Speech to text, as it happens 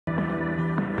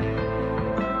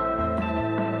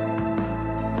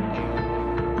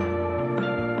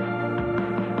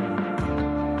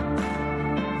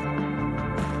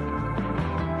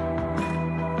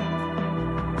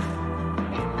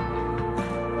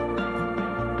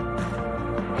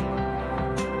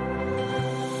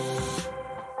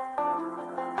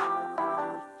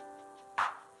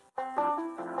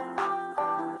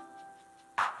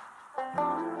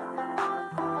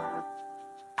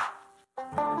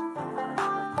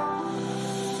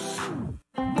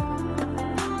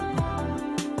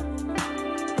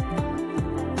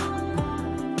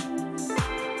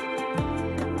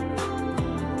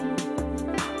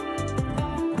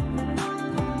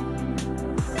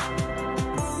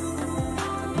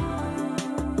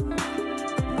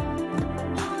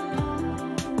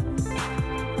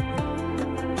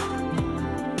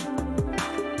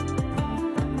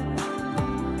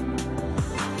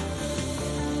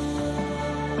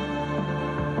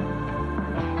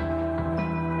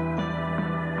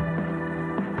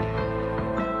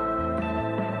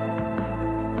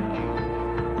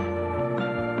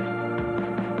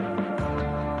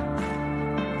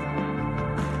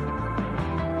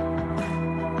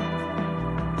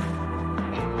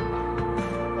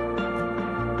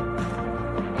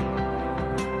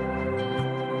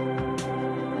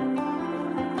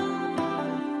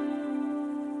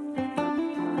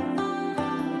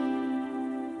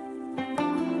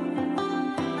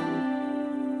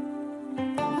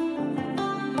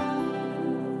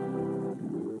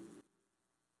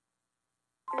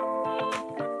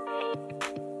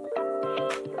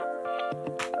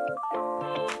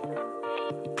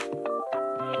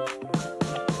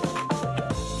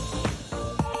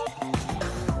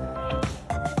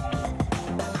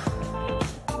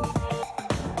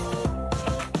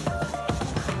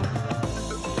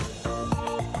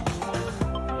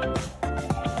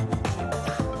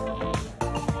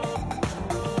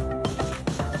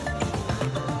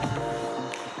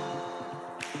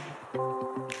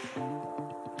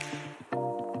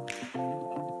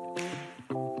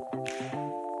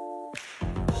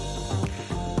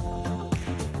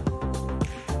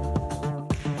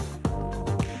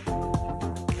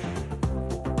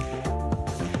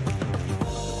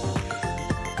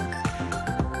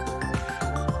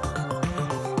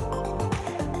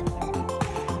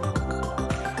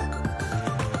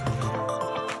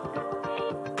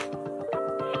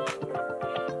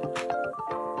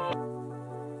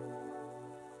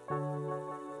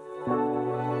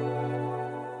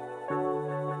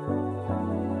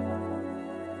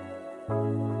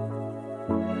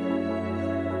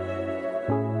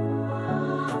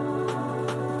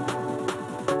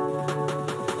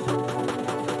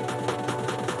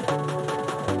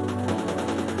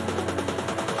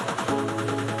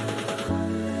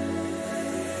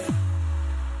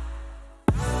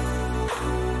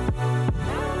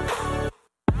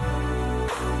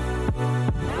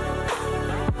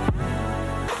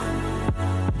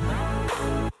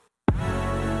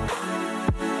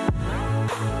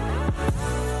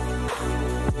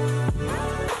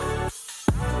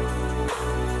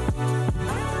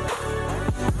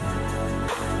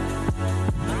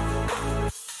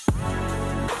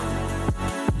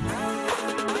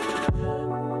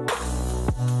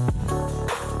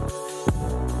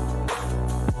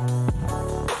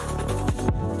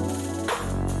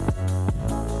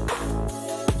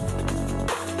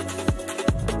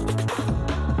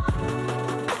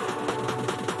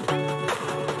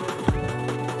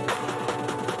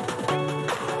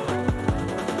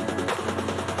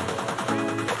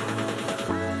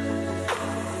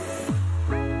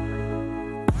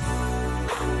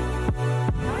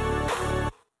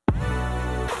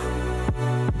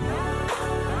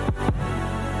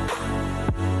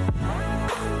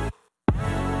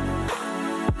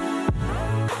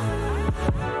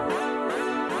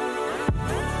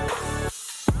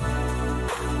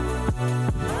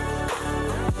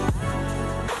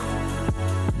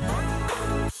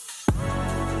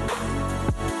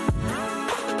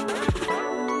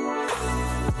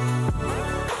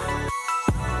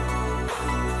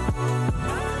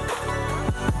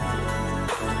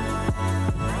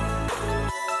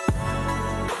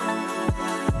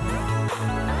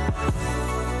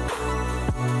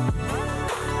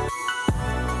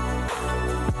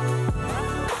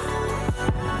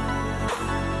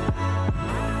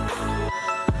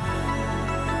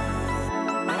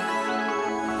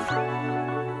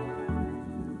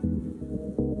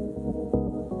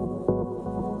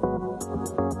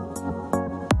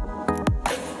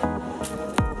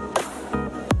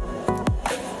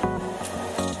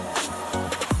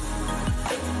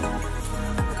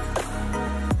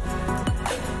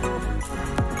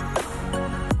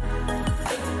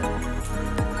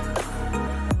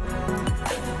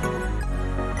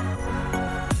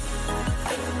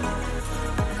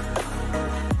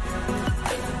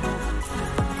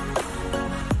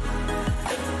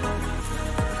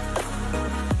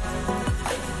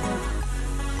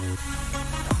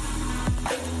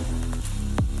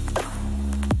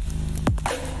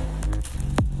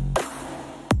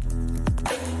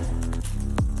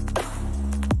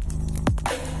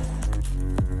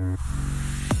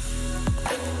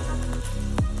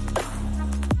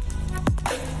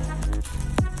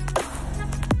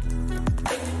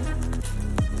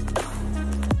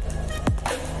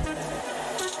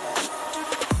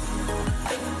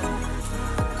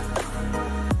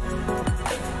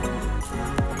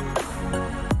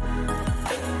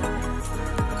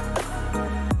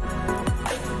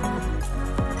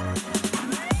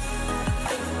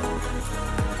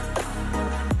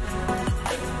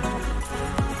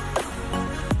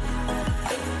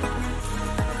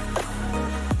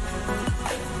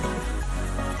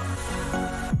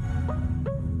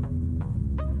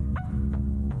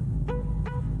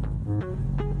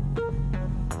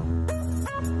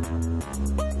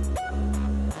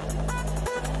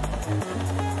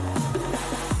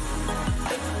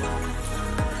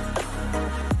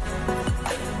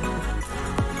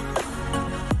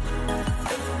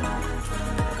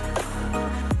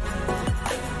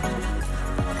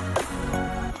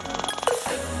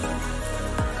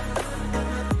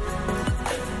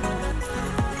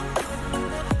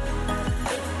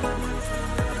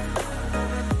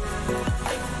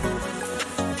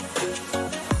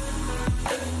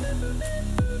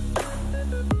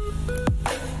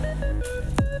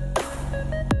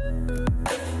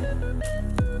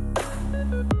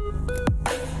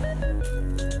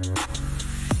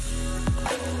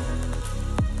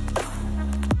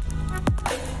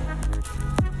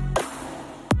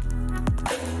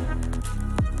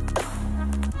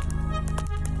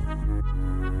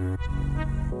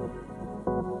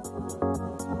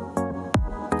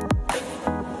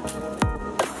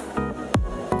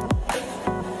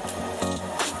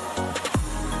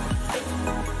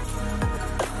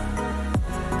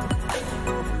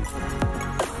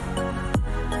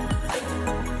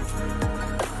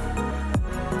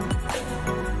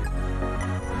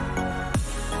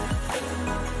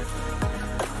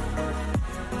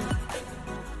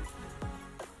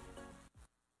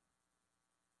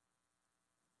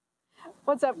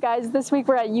What's up, guys? This week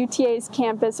we're at UTA's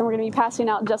campus and we're going to be passing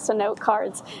out Just a Note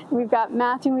cards. And we've got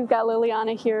Matthew, we've got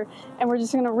Liliana here, and we're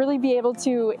just going to really be able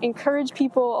to encourage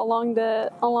people along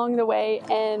the way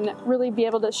and really be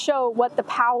able to show what the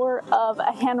power of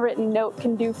a handwritten note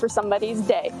can do for somebody's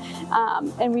day.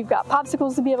 And we've got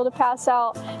popsicles to be able to pass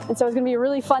out, and so it's going to be a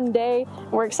really fun day.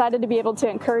 And we're excited to be able to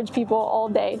encourage people all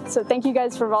day. So thank you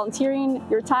guys for volunteering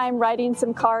your time, writing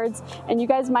some cards, and you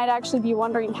guys might actually be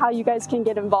wondering how you guys can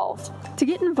get involved. To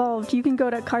get involved, you can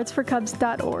go to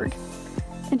cardsforcubs.org.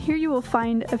 And here you will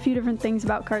find a few different things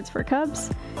about Cards for Cubs,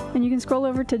 and you can scroll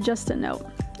over to Just a Note.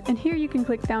 And here you can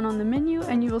click down on the menu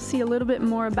and you will see a little bit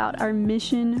more about our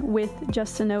mission with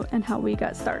Just a Note and how we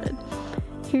got started.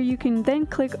 Here you can then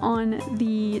click on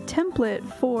the template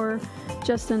for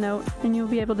Just a Note and you'll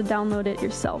be able to download it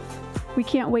yourself. We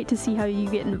can't wait to see how you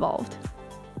get involved.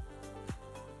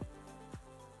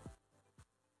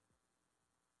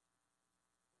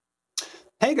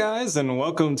 Hey guys, and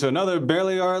welcome to another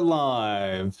Barely Art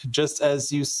Live. Just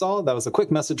as you saw, that was a quick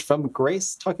message from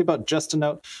Grace talking about Just a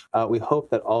Note. We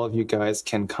hope that all of you guys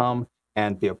can come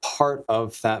and be a part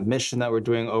of that mission that we're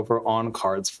doing over on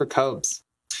Cards for Cubs.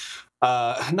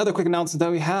 Another quick announcement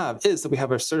that we have is that we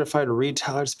have our certified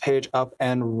retailers page up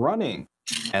and running.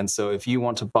 And so if you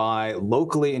want to buy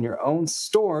locally in your own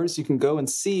stores, you can go and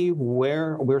see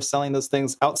where we're selling those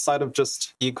things outside of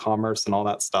just e-commerce and all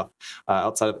that stuff,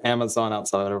 outside of Amazon,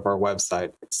 outside of our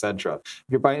website, etc. If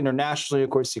you're buying internationally, of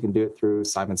course, you can do it through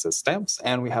Simon Says Stamps,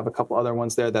 and we have a couple other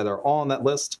ones there that are all on that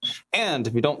list. And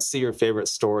if you don't see your favorite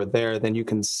store there, then you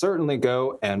can certainly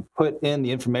go and put in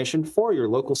the information for your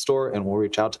local store, and we'll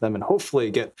reach out to them and hopefully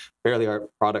get Barely Art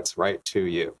products right to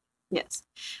you. Yes.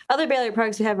 Other Barely Art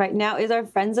products we have right now is our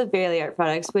Friends of Barely Art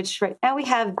products, which right now we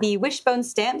have the Wishbone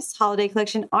stamps holiday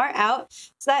collection are out.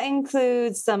 So that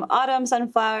includes some autumn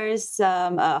sunflowers,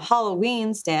 some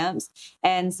Halloween stamps,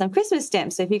 and some Christmas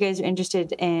stamps. So if you guys are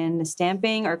interested in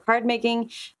stamping or card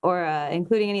making or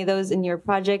including any of those in your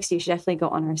projects, you should definitely go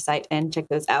on our site and check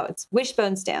those out. It's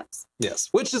Wishbone stamps. Yes,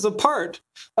 which is a part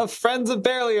of Friends of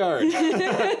Barely Art.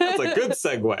 That's a good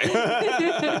segue.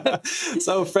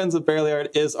 So Friends of Barely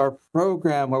Art is our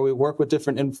program where we work with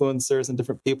different influencers and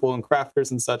different people and crafters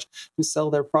and such who sell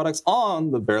their products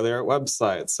on the Barely Art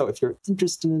website. So if you're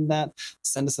interested in that,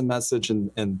 send us a message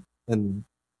and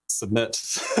submit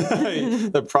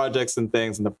the projects and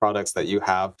things and the products that you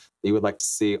have that you would like to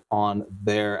see on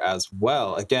there as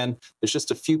well. Again, there's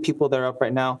just a few people there up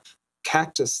right now.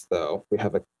 Cactus, though, we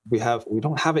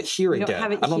don't have it here again.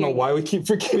 I don't know why we keep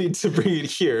forgetting to bring it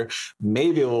here.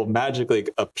 Maybe it will magically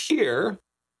appear.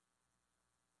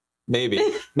 Maybe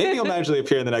it'll magically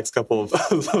appear in the next couple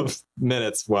of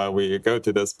minutes while we go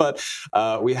through this. But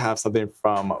we have something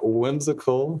from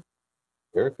Whimsical.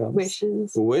 Here it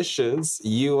comes. Wishes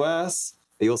US.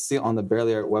 That you'll see on the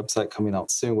Barely Art website coming out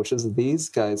soon, which is these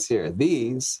guys here.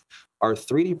 These are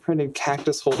 3D printed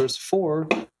cactus holders for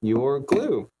your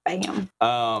glue. Bam.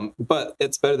 But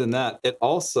it's better than that. It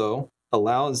also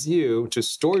allows you to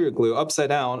store your glue upside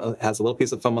down. It has a little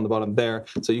piece of foam on the bottom there,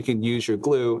 so you can use your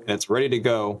glue, and it's ready to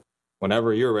go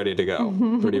whenever you're ready to go,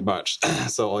 pretty much.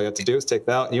 So all you have to do is take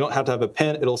that out. You don't have to have a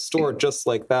pin. It'll store just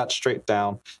like that, straight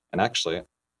down. And actually,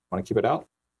 want to keep it out?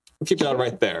 We'll keep it out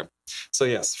right there. So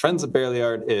yes, Friends of Barely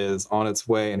Art is on its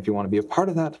way. And if you want to be a part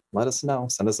of that, let us know.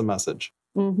 Send us a message.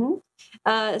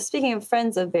 Speaking of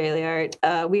Friends of Barely Art,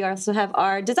 we also have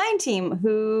our design team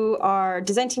who are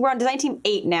we're on design team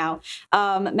 8 now.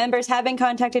 Members have been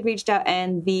contacted, reached out,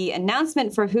 and the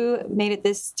announcement for who made it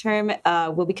this term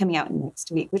will be coming out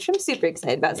next week, which I'm super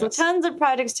excited about. Yes. So tons of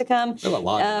projects to come,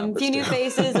 a few new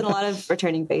faces and a lot of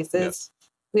returning faces. Yes.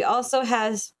 We also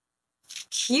have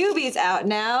Cubies out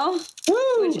now,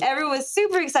 which everyone was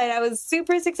super excited. I was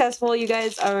super successful. You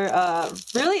guys are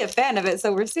really a fan of it,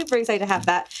 so we're super excited to have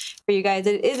that for you guys.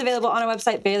 It is available on our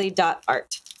website,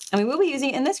 barely.art, and we will be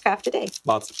using it in this craft today.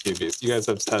 Lots of Cubies. You guys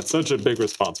have had such a big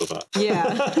response with that.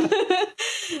 Yeah.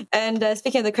 And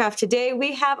speaking of the craft today,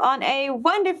 we have on a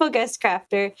wonderful guest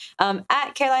crafter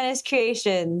at Carolina's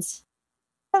Creations.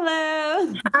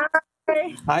 Hello.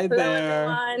 Hi. Hi there.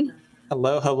 Hello, everyone.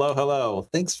 Hello, hello, hello.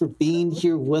 Thanks for being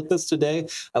here with us today.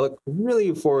 I look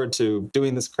really forward to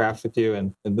doing this craft with you,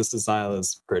 and this design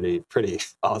is pretty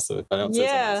awesome, if I don't say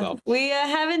so myself. We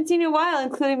haven't seen in a while,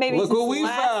 including maybe Look what we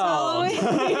found!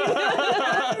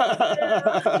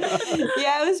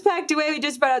 Yeah, it was packed away. We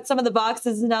just brought out some of the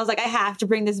boxes, and I was like, I have to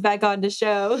bring this back on to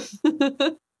show.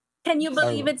 Can you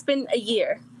believe it's been a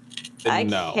year? I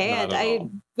can't. I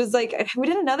was like, have we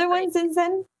done another one since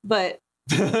then? But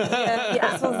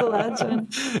Yeah, this was the last one.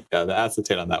 Yeah, the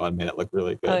acetate on that one made it look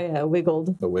really good. Oh yeah,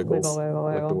 wiggled. The wiggles. Wiggle.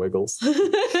 Like the wiggles.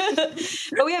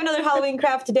 But we have another Halloween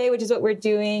craft today, which is what we're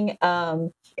doing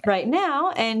right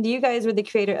now. And you guys were the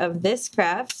creator of this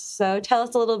craft. So tell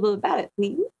us a little bit about it,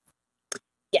 please.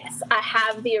 Yes, I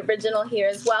have the original here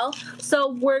as well.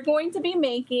 So we're going to be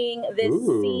making this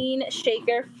scene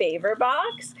shaker favor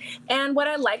box. And what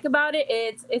I like about it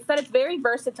is that it's very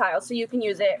versatile. So you can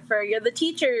use it for the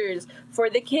teachers, for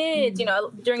the kids. You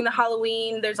know, during the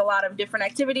Halloween, there's a lot of different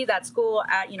activities at school,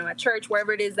 at church,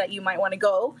 wherever it is that you might want to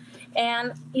go.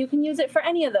 And you can use it for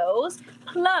any of those.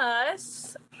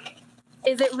 Plus,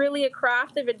 is it really a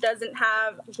craft if it doesn't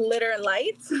have glitter and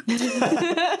lights?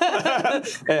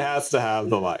 It has to have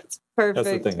the lights. Perfect.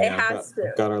 That's the thing. It has to.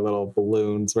 We've got our little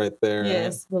balloons right there.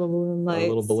 Yes, little balloon lights. Our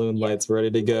little balloon lights ready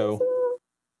to go.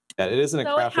 Yeah, it isn't a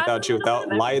So craft it has without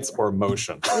lights or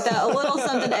motion. Without a little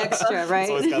something extra, right? There's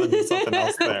always got to be something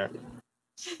else there.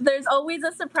 There's always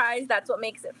a surprise. That's what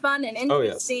makes it fun and Oh,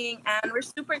 yes. interesting. And we're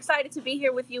super excited to be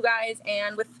here with you guys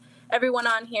and with everyone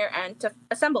on here and to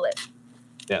assemble it.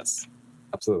 Yes,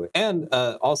 absolutely. And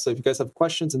also, if you guys have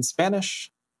questions in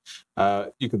Spanish,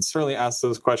 you can certainly ask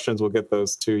those questions. We'll get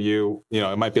those to you. You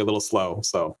know, it might be a little slow,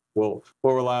 so we'll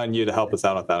rely on you to help us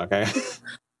out with that, okay?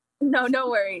 No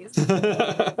worries.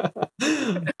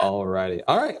 All righty.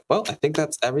 All right. Well, I think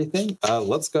that's everything.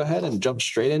 Let's go ahead and jump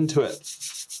straight into it.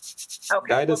 Okay,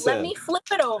 Guide well, us let in. me flip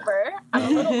it over. I'm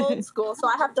a little old school, so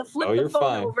I have to flip you're the phone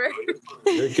fine. over.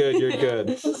 You're good. You're good.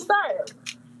 To start.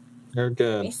 You're Let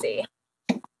good. me see.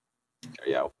 There,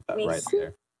 yeah, we'll put that Let me right see.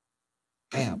 there.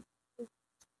 Bam.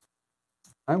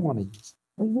 I want to use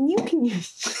You can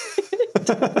use.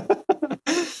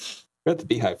 We're at the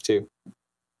beehive too.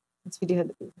 Yes, we do have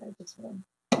the beehive as well.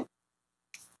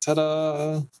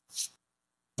 Ta-da! All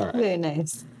right. Very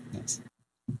nice. Nice.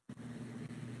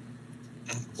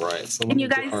 Right. So Can let me you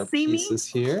get guys our see me? pieces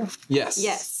here. Yes.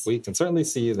 Yes. We can certainly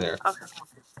see you there. Okay.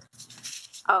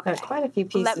 There Okay. are quite a few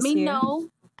pieces Let me here. know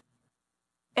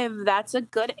if that's a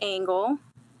good angle.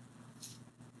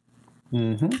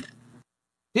 Mm-hmm.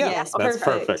 Yeah, Yes, that's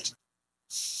perfect. perfect.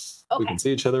 We Okay. can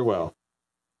see each other well.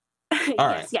 All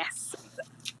right. Yes.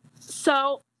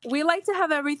 So we like to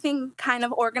have everything kind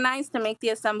of organized to make the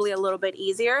assembly a little bit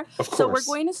easier. Of course. So we're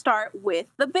going to start with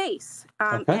the base.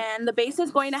 Okay. And the base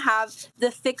is going to have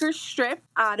the thicker strip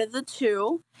out of the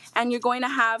two. And you're going to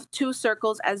have 2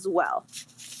 circles as well.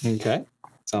 Okay.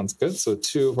 Sounds good. So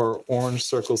 2 of our orange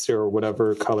circles here, or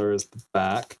whatever color is the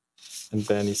back. And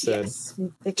then you said Yes.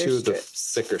 Thicker 2 of the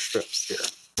strips. thicker strips here.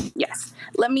 Yes.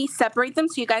 Let me separate them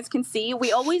so you guys can see.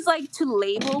 We always like to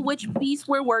label which piece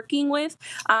we're working with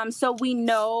so we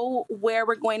know where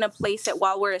we're going to place it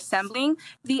while we're assembling.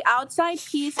 The outside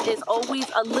piece is always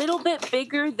a little bit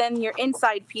bigger than your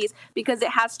inside piece because it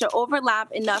has to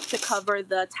overlap enough to cover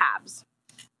the tabs.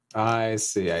 I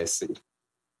see. I see.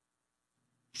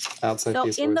 Outside So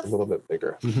piece in always the- a little bit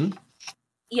bigger. Mm-hmm.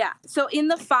 Yeah. So in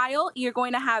the file, you're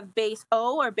going to have base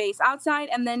O or base outside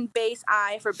and then base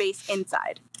I for base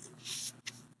inside.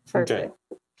 Perfect. Okay.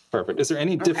 Perfect. Is there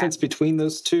any difference between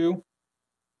those two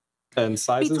and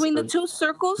sizes? Between the or- 2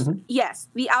 circles, Mhm. yes,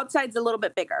 the outside's a little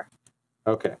bit bigger.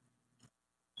 Okay.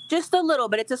 Just a little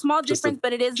bit. It's a small Just a- difference,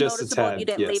 but it is just a noticeable if tad, you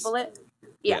didn't yes. label it.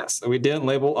 Yeah. Yes. We didn't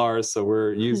label ours, so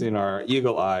we're using our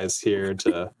eagle eyes here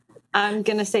to. I'm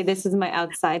going to say this is my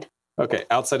outside. Okay.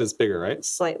 Outside is bigger, right?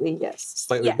 Slightly, yes.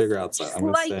 Slightly Yes. bigger outside. I'm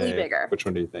gonna Slightly say, bigger. Which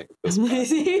one do you think? This one.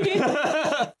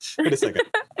 Wait a second.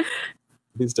 Are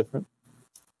these different?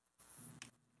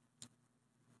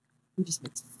 You just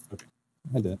mixed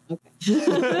I did. Okay.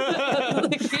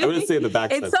 I'm gonna say the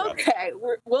back side. It's okay.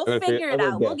 We'll I'm gonna figure it I'm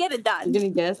gonna out. We'll guess. get it I'm done.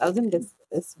 going to guess. I was going to guess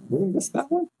this one. We're gonna guess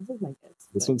that one. This is my guess.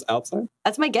 This one's outside.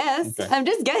 That's my guess. Okay. I'm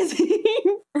just guessing.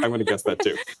 I'm gonna guess that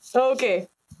too. Okay.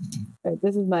 All right,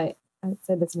 this is my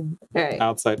outside. This one. All right.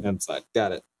 Outside and inside.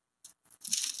 Got it.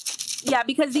 Yeah,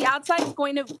 because the outside is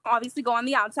going to obviously go on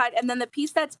the outside, and then the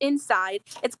piece that's inside,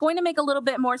 it's going to make a little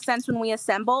bit more sense when we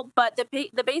assemble. But the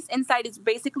base inside is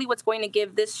basically what's going to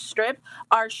give this strip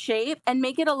our shape and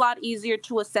make it a lot easier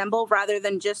to assemble rather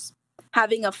than just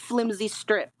having a flimsy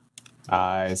strip.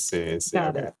 I see. I see.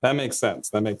 Got Okay. it. That makes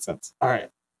sense. That makes sense. All right.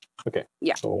 Okay.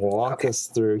 Yeah. So walk us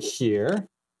through here.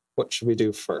 What should we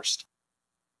do first?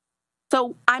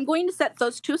 So I'm going to set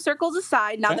those 2 circles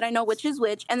aside now Okay. that I know which is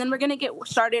which, and then we're going to get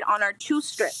started on our 2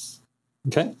 strips.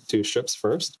 Okay. 2 strips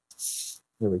first.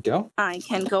 Here we go. I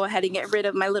can go ahead and get rid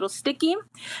of my little sticky.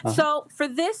 So for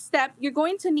this step, you're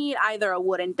going to need either a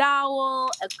wooden dowel,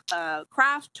 a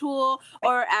craft tool,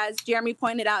 or as Jeremy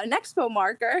pointed out, an expo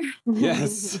marker.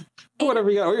 Yes. Whatever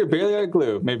you got, or your barely art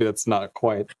glue. Maybe that's not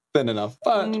quite thin enough,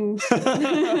 but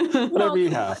whatever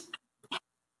you have.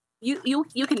 You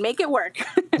can make it work.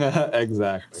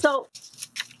 Exactly. So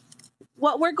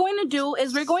what we're going to do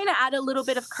is we're going to add a little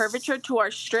bit of curvature to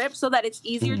our strip so that it's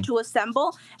easier to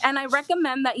assemble. And I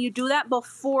recommend that you do that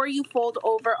before you fold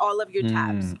over all of your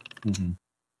tabs.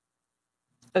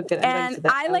 Okay, and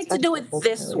I like to do it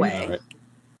this way. Right.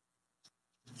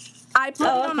 I put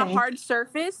it on a hard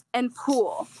surface and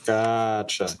pull.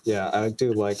 Gotcha. Yeah, I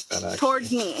do like that actually.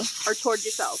 Towards me or towards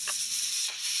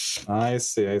yourself. I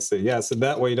see. Yeah, so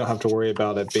that way you don't have to worry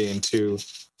about it being too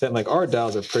thin. Like our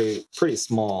dowels are pretty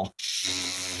small.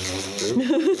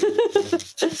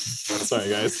 Sorry,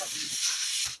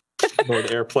 guys.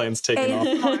 Lord Airplane's taking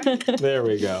off. There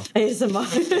we go. ASMR.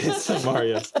 ASMR,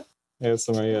 yes.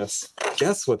 ASMR, yes.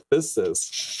 Guess what this is?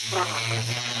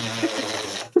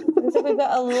 So we've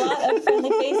got a lot of friendly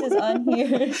faces on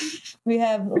here. We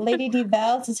have Lady D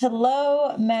Val says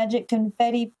hello, Magic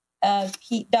Confetti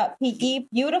Pete.pe,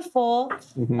 beautiful.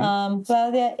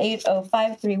 Claudia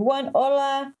 80531,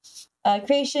 hola.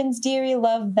 Creations Deary,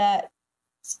 love that.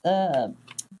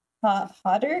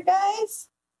 Hotter guys.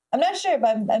 I'm not sure,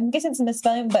 but I'm guessing it's a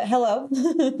misspelling. But hello.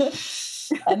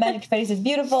 Magic Confetti says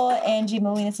beautiful. Angie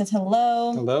Molina says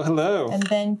hello. Hello. And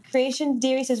then Creations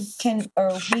Deary says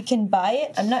we can buy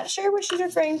it. I'm not sure what she's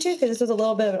referring to because this was a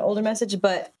little bit of an older message,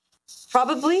 but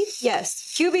probably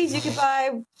yes. Cubies you can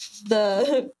buy.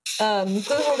 The glue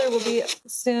holder will be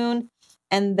soon,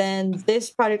 and then this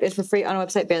project is for free on our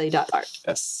website barely.art.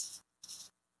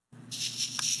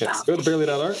 Yes, go to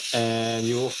barely.art and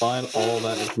you will find all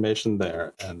that information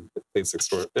there. And please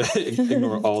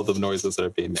ignore all the noises that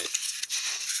are being made.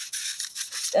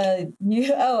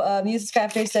 Muse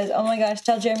Crafter says, oh my gosh,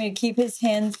 tell Jeremy to keep his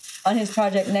hands on his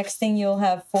project. Next thing you'll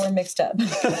have 4 mixed up.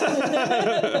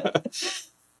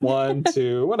 1,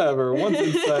 2, whatever. One's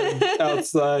inside,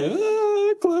 outside.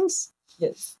 Close.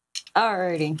 Yes.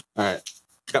 Alrighty. All right.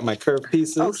 Got my curved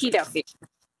pieces. Okie dokie.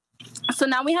 So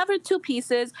now we have our 2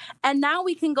 pieces, and now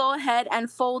we can go ahead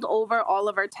and fold over all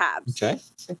of our tabs. Okay.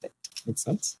 Perfect. Makes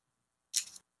sense.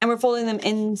 And we're folding them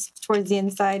in towards the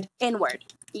inside. Inward.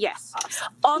 Yes.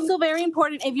 Awesome. Also very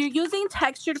important, if you're using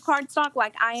textured cardstock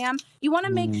like I am, you want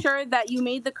to make sure that you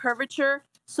made the curvature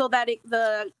so that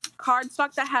the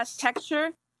cardstock that has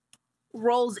texture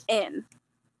rolls in.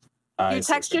 Your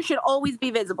texture should always be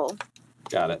visible.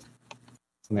 Got it.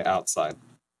 On the outside.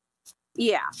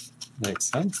 Yeah. Makes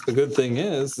sense. The good thing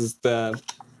is that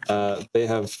they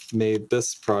have made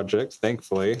this project,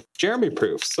 thankfully, Jeremy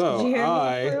proof. So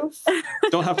I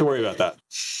don't have to worry about that.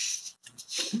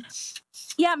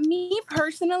 Yeah, me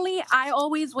personally, I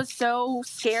always was so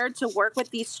scared to work with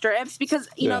these strips because,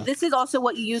 you know, this is also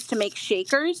what you use to make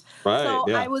shakers. Right,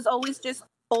 so I was always just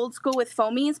old school with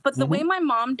foamies. But the way my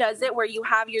mom does it, where you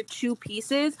have your 2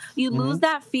 pieces, you lose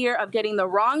that fear of getting the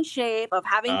wrong shape, of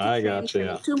having to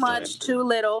trim too much, too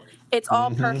little. It's all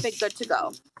perfect, good to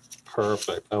go.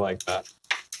 Perfect. I like that.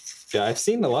 Yeah, I've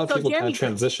seen a lot of people kind of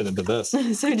transition into this.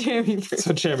 So Jeremy proof.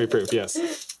 So Jeremy proof, yes.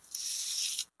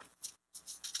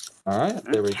 All right,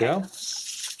 there we go.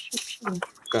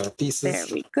 Got our pieces. There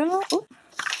we go. Ooh.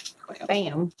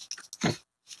 Bam.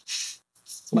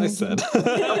 That's what I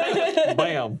said.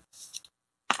 Bam.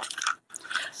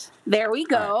 There we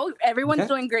go. Right. Everyone's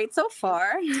doing great so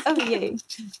far. Oh, yay.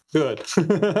 Good.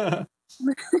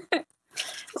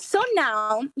 So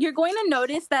now you're going to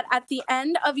notice that at the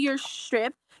end of your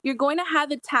strip, you're going to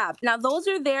have a tab. Now, those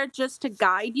are there just to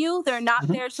guide you. They're not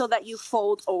there so that you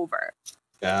fold over.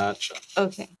 Gotcha.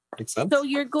 Okay. Makes sense. So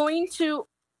you're going to,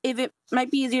 if it might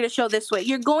be easier to show this way,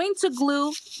 you're going to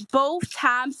glue both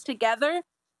tabs together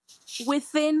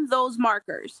within those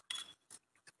markers.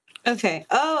 Okay.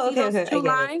 Oh, okay. See those 2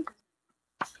 lines?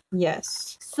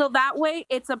 Yes. So that way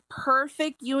it's a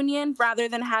perfect union rather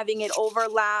than having it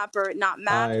overlap or not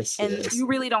match. And you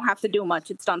really don't have to do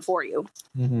much. It's done for you.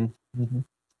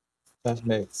 That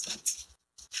makes sense.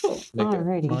 Cool. Make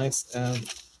it nice and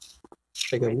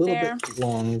take it a little bit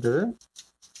longer.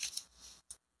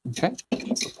 Okay.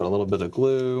 So put a little bit of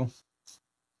glue.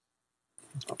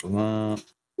 Top of that.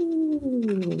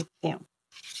 Damn.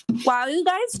 While you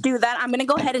guys do that, I'm going to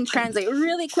go ahead and translate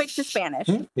really quick to Spanish.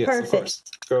 Yes, perfect. Of course.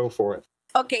 Go for it.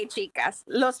 Ok, chicas,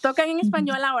 los tocan en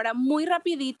español ahora muy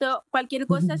rapidito. Cualquier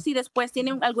cosa, si después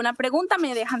tienen alguna pregunta,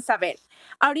 me dejan saber.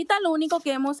 Ahorita lo único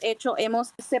que hemos hecho,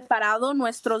 hemos separado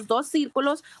nuestros dos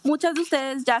círculos. Muchas de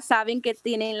ustedes ya saben que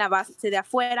tienen la base de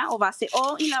afuera o base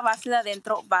O y la base de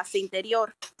adentro, base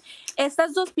interior.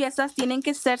 Estas dos piezas tienen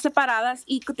que ser separadas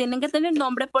y tienen que tener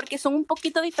nombre porque son un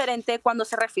poquito diferentes cuando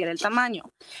se refiere al tamaño.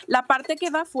 La parte que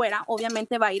va afuera,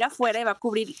 obviamente va a ir afuera y va a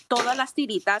cubrir todas las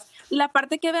tiritas. Y la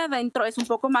parte que va adentro es un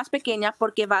poco más pequeña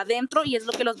porque va adentro y es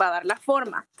lo que los va a dar la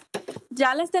forma.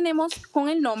 Ya les tenemos con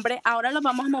el nombre, ahora los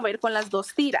vamos a mover con las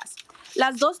dos tiras.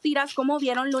 Las dos tiras, como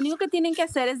vieron, lo único que tienen que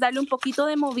hacer es darle un poquito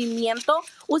de movimiento.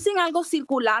 Usen algo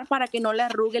circular para que no le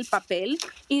arrugue el papel.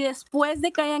 Y después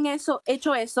de que hayan hecho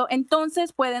eso,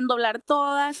 entonces pueden doblar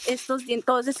todos estos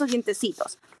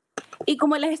dientecitos. Y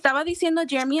como les estaba diciendo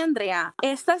Jeremy y Andrea,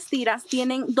 estas tiras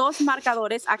tienen dos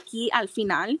marcadores aquí al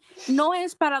final. No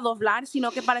es para doblar,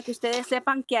 sino que para que ustedes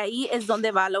sepan que ahí es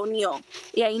donde va la unión.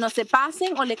 Y ahí no se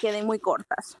pasen o le queden muy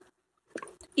cortas.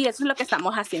 Y eso es lo que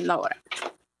estamos haciendo ahora.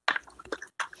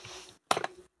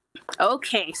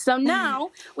 Okay, so now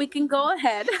we can go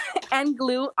ahead and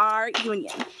glue our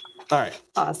union. All right.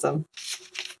 Awesome.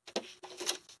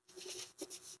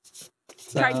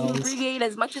 Tried to abbreviate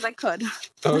as much as I could.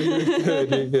 Oh, you're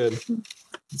good. You're good.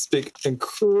 You speak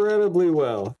incredibly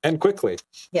well and quickly.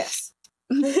 Yes.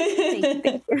 Thank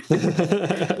you.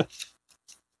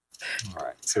 All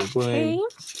right. So we're going.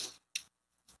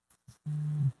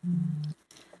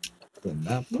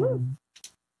 That one.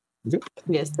 Good.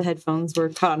 Yes, the headphones were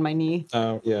caught on my knee.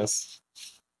 Oh, yes.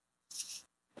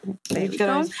 There we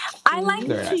go. I like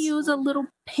Very to nice. use a little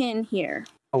pin here.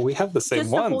 Oh, we have the same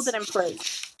Just to ones. hold it in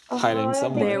place. Hiding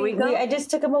somewhere. There we go. I just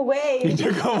took them away. You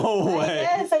took them away.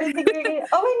 Yes, I didn't think you were gonna.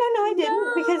 Oh wait, no, I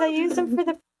didn't because I used them for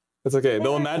the. It's okay.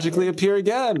 They'll magically appear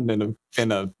again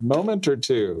in a moment or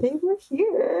two. They were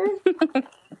here.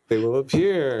 They will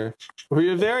appear for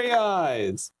your very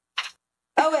eyes.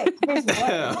 Oh wait, here's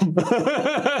one.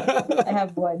 I I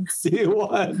have one. see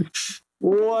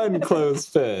one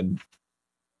clothespin.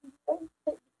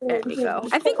 There we go.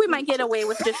 I think we might get away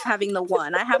with just having the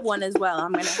one. I have one as well.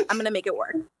 I'm gonna make it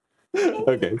work.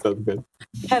 Okay, sounds good.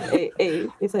 Have a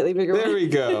slightly bigger There one. we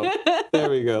go. There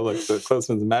we go. Look, the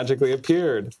clothespins magically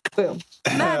appeared. Boom.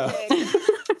 Magic.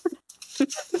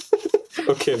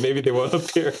 Okay, maybe they won't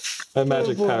appear. My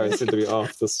magic boy. powers seem to be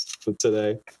off for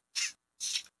today.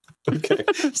 Okay,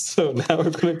 so now we're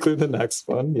going to include the next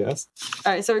one. Yes,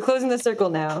 All right, so we're closing the circle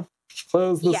now.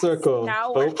 close the Yes, circle.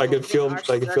 now we're Oh, I can feel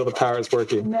closing our the powers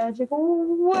working.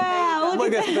 Magical. Wow.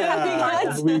 Look at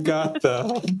that. We got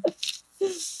them.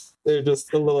 They're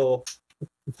just a little.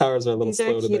 The powers are a little These are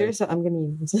slow cuter, today. so I'm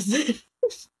gonna use this.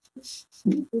 Just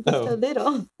Oh. a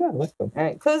little. Yeah, I like them. All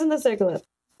right, closing the circle up.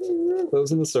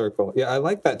 Closing the circle. Yeah, I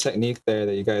like that technique there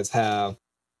that you guys have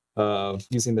of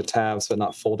using the tabs but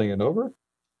not folding it over.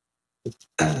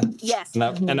 Yes.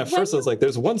 And at first I was like,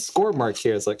 there's one score mark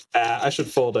here. It's like, I should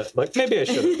fold it. Like, maybe I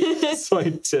should. So I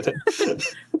didn't.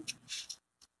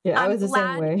 Yeah, I I'm was the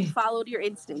glad same way. you followed your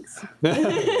instincts. There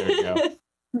we go.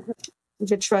 You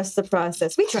should trust the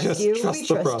process. We trust Just you. trust We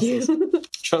the trust you.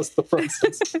 Trust the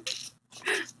process.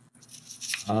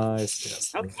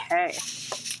 Yes. Okay.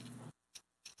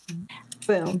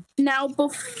 Boom. Now,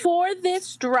 before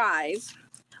this dries,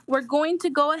 we're going to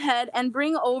go ahead and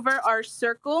bring over our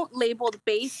circle labeled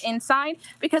base inside,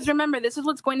 because remember, this is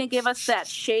what's going to give us that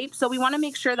shape. So we want to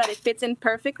make sure that it fits in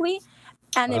perfectly.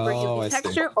 And if we're Oh, using I see.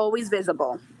 texture, always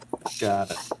visible.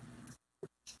 Got it.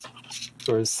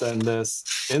 So we're setting this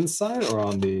inside or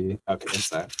on the... Okay,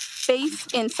 inside. Base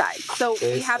inside. So we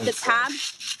Base have the inside. tab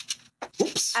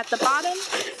Oops. at the bottom,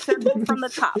 circle from the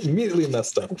top. Immediately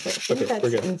messed up. Okay, we're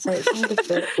good. Inside. It's not a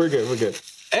fit. We're good. We're good.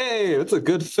 Hey, that's a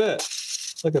good fit.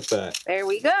 Look at that. There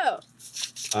we go.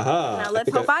 Aha. Now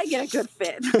let's hope I get a good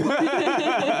fit.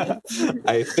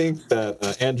 I think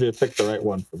that Andrea picked the right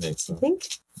one for me. So.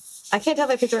 I can't tell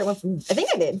if I picked the right one from. I think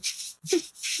I did. I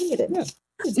think I did. Yeah.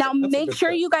 Now That's a make good sure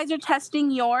fit. you guys are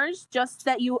testing yours, just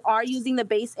that you are using the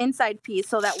base inside piece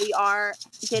so that we are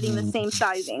getting the same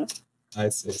sizing. I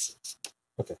see.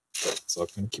 Okay, good. So I'm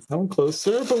going to keep that one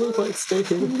closer. Blue light, stay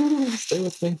here. Stay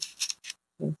with me.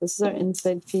 This is our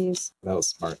inside piece. That was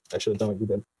smart. I should have done what you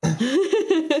did.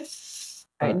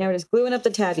 All right, now we're just gluing up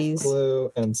the tabbies.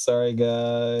 Glue. And sorry,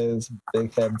 guys.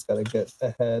 Big head's got to get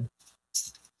ahead.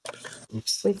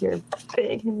 Oops. With your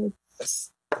big head.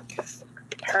 Yes.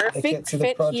 Perfect see the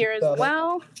fit project here as on it.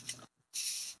 well.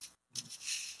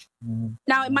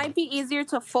 Now it might be easier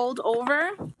to fold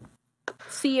over,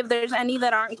 see if there's any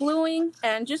that aren't gluing,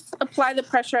 and just apply the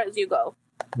pressure as you go.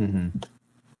 Mm-hmm.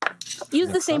 Use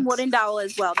the Makes same sense. wooden dowel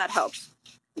as well, that helps.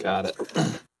 Got it.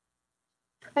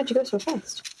 How'd you go so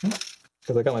fast?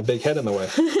 Because I got my big head in the way.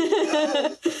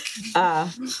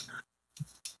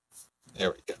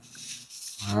 There we go.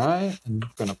 All right, and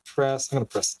I'm gonna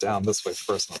press down this way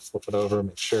first, and I'll flip it over,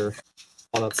 make sure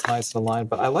all that's nice and aligned.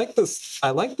 But I like this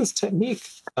technique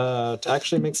to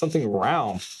actually make something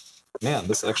round. Man,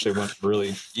 this actually went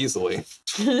really easily.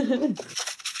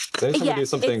 So anytime you do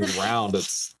something round,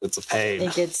 it's a pain.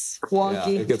 It gets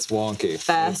wonky. Yeah, it gets wonky.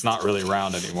 Fast. It's not really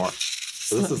round anymore.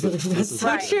 So this is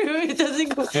so true. It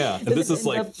doesn't go. yeah, and this is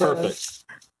like perfect.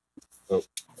 Oh.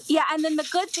 Yeah, and then the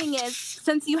good thing is,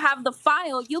 since you have the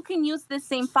file, you can use this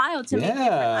same file to make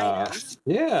different items.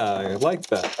 Yeah, I like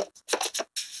that.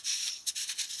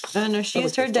 Oh no, she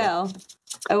used her dowel.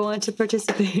 I want to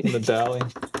participate. In the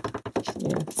dowling.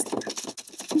 Yes.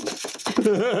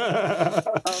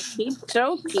 Okie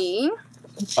dokie.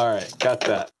 All right, got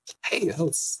that. Hey,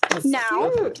 that's Now,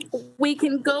 cute. we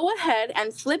can go ahead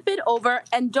and flip it over,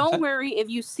 and don't worry if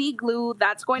you see glue,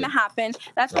 that's going to happen.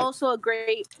 That's also a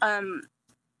great, I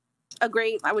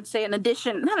would say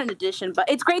not an addition, but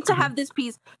it's great to have this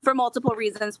piece for multiple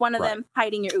reasons. One of them,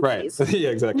 hiding your oopsies. Right, yeah,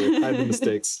 exactly. Hide the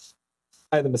mistakes.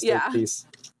 Hide the mistake piece.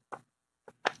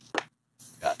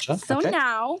 Gotcha. So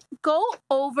now, go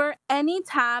over any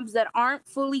tabs that aren't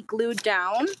fully glued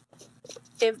down,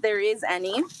 if there is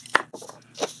any.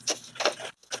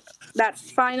 That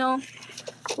final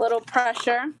little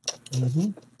pressure.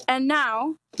 And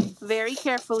now, very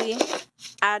carefully,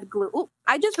 add glue. Ooh,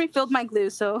 I just refilled my glue,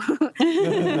 so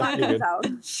out.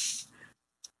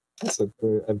 So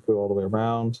I'd glue all the way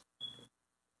around.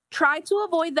 Try to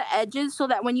avoid the edges so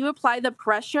that when you apply the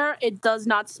pressure, it does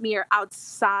not smear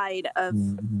outside of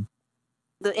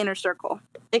the inner circle.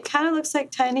 It kind of looks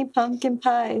like tiny pumpkin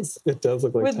pies. It does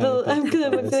look like with tiny I'm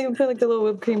gonna put like the little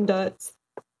whipped cream dots.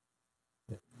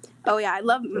 Oh yeah, I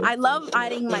love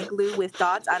adding my glue with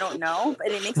dots. I don't know, but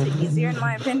it makes it easier in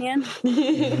my opinion.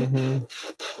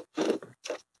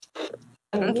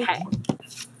 Okay.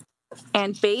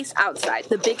 And base outside,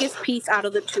 the biggest piece out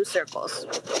of the two circles.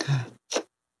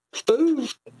 Boom.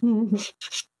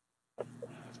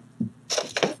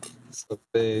 So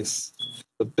base,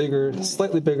 the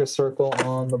slightly bigger circle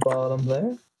on the bottom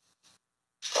there.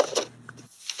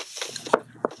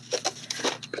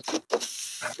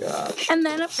 Gosh. And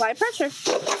then apply pressure.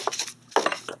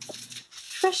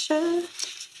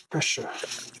 Pressure.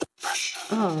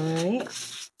 All right.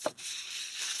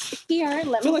 Here,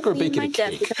 let I feel me like we're clean baking my a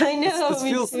desk. cake. I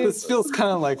know. This feels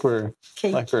kind of like we're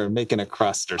making a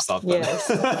crust or something. Yes.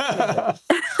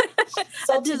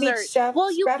 Salty dessert.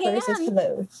 Well, you can.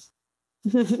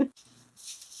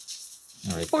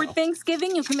 For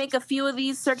Thanksgiving, you can make a few of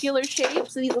these circular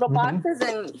shapes, these little boxes,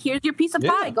 and here's your piece of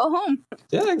pie. Go home.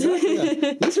 Yeah, exactly.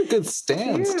 Yeah. These are good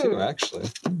stands too, actually.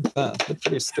 They're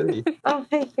pretty sturdy. Oh,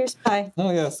 hey, here's pie. Oh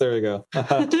yes, there we go.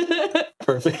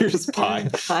 Perfect. Here's pie.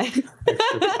 Pie. Extra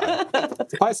pie.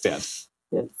 It's a pie stand.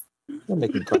 Yes. I'm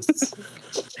making crusts.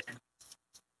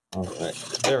 All right.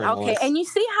 Very Okay, nice. and you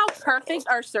see how perfect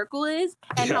our circle is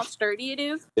and how sturdy it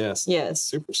is? Yes. Yes.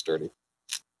 Super sturdy.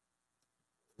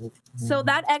 So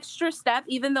that extra step,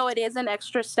 even though it is an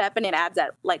extra step and it adds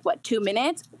at 2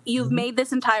 minutes, you've made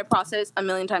this entire process a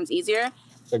million times easier.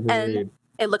 Agreed. And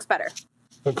it looks better.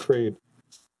 Agreed.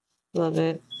 Love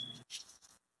it.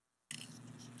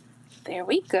 There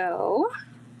we go.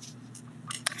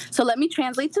 So let me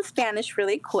translate to Spanish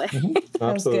really quick.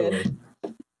 Absolutely.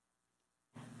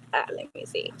 Let me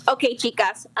see. Ok,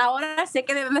 chicas, ahora sé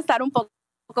que deben estar un poco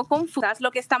confusas.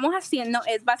 Lo que estamos haciendo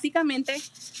es básicamente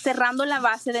cerrando la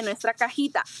base de nuestra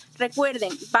cajita.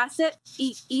 Recuerden, base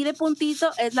I de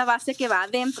puntito es la base que va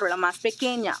adentro, la más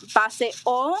pequeña. Base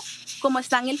O, como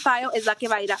está en el file, es la que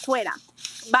va a ir afuera.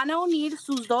 Van a unir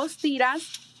sus dos tiras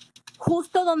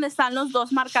justo donde están los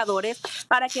dos marcadores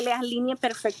para que les alinee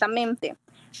perfectamente.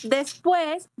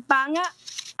 Después van a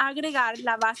agregar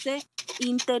la base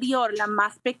interior, la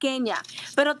más pequeña,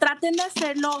 pero traten de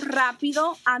hacerlo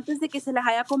rápido antes de que se les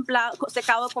haya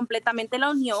secado completamente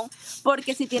la unión,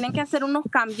 porque si tienen que hacer unos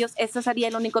cambios, ese sería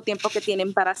el único tiempo que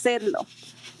tienen para hacerlo.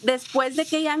 Después de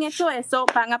que hayan hecho eso,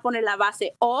 van a poner la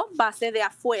base O, base de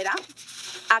afuera,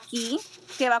 aquí,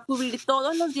 que va a cubrir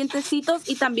todos los dientecitos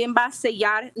y también va a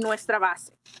sellar nuestra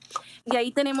base. Y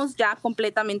ahí tenemos ya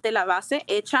completamente la base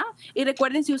hecha. Y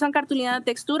recuerden, si usan cartulina de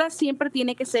textura, siempre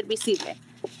tiene que ser visible.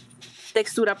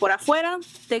 Textura por afuera,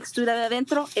 textura de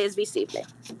adentro es visible.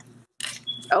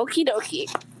 Okie dokie.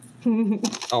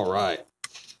 All right.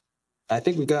 I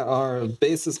think we got our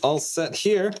bases all set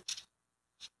here.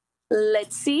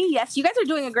 Let's see. Yes, you guys are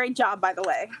doing a great job, by the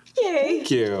way. Yay.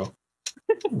 Thank you.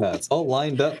 That's all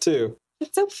lined up too.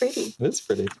 It's so pretty. It's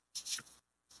pretty.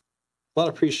 lot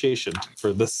of appreciation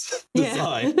for this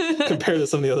design compared to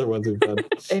some of the other ones we've done.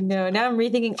 I know. Now I'm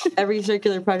rethinking every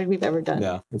circular project we've ever done.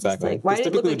 Yeah, exactly. Like, why did it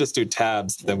typically look we just do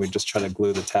tabs, then we just try to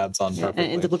glue the tabs on perfectly.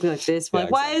 and it ends up looking like this. Yeah,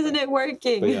 Like, why isn't it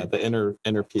working? But yeah, the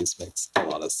inner piece makes a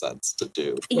lot of sense to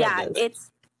do. Yeah,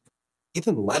 it's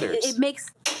even letters. it makes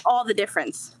all the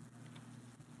difference.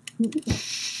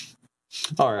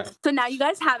 All right. So now you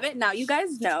guys have it. Now you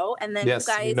guys know, and then Yes,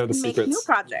 you guys we know the can make secrets. new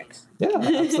projects. Yeah,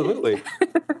 absolutely.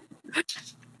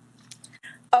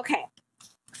 Okay.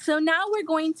 So now we're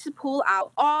going to pull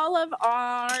out all of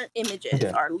our images. Okay.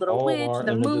 Our little All witch, our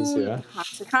the images, moon, yeah. the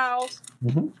haunted house.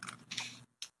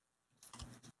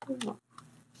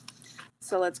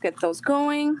 So let's get those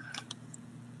going.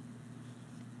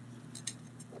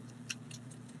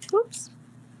 Oops.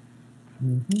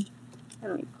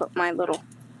 Let me put my little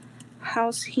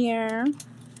house here.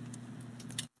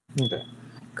 Okay.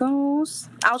 Goes.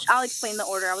 I'll explain the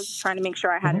order. I was just trying to make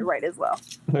sure I had it right as well.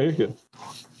 No, you're good.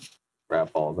 Grab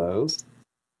all those.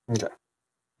 Okay.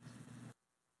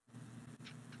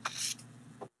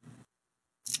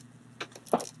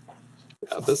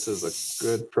 Yeah, this is a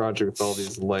good project with all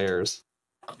these layers.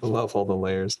 I love all the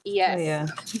layers. Yes. Oh,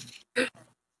 yeah.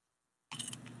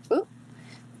 Ooh.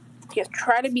 Yes,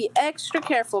 try to be extra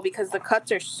careful because the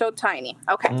cuts are so tiny.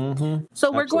 Okay.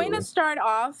 So we're going to Absolutely. start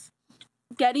off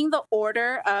getting the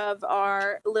order of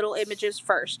our little images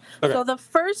first. Okay. So the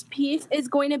first piece is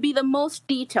going to be the most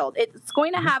detailed. It's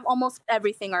going to have almost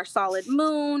everything: our solid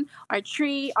moon, our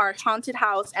tree, our haunted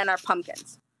house, and our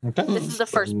pumpkins. Okay. This is the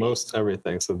So first piece. most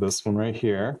everything. So this one right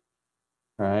here.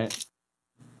 Right.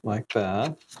 Like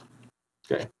that.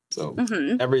 Okay. So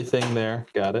everything there.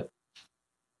 Got it.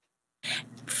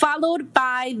 Followed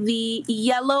by the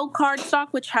yellow cardstock,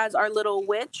 which has our little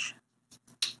witch.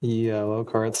 Yellow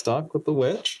cardstock with the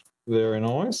witch. Very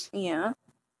nice. Yeah.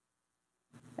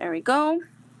 There we go.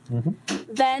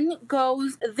 Then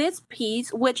goes this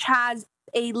piece, which has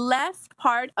a left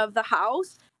part of the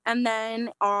house and then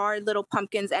our little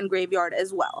pumpkins and graveyard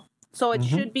as well. So it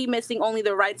should be missing only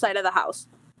the right side of the house.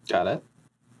 Got it.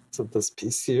 So this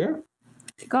piece here.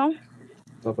 There you go.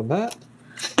 Top of that.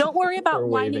 Don't worry about We're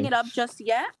lining waiting. it up just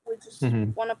yet. We just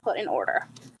want to put in order.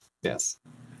 Yes.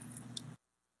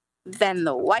 Then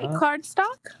the white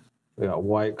cardstock. We got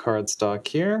white cardstock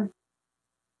here.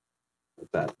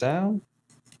 Put that down.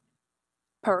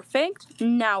 Perfect.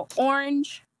 Now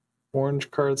orange. Orange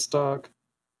cardstock.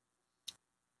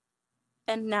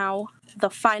 And now the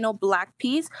final black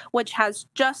piece, which has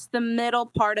just the middle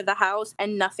part of the house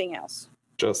and nothing else.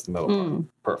 Just the middle part.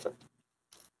 Perfect.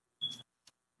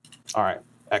 All right.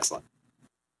 Excellent.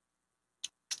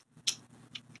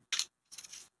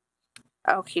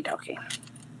 Okie dokie.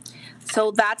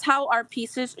 So that's how our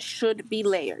pieces should be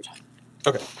layered.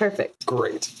 Okay. Perfect.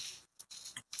 Great.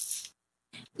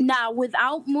 Now,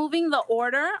 without moving the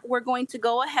order, we're going to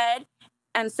go ahead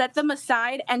and set them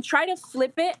aside and try to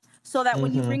flip it so that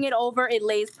when you bring it over, it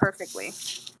lays perfectly.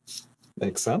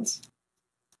 Makes sense.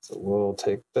 So we'll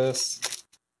take this.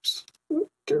 Oops.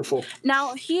 Careful.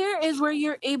 Now, here is where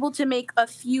you're able to make a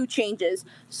few changes.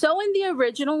 So in the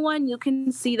original one, you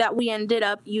can see that we ended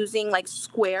up using like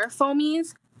square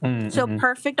foamies. So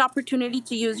perfect opportunity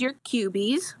to use your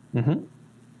cubies.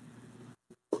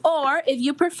 Or if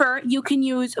you prefer, you can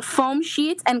use foam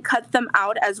sheets and cut them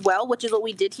out as well, which is what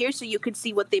we did here, so you could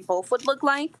see what they both would look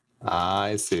like.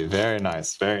 I see. Very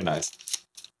nice. Very nice.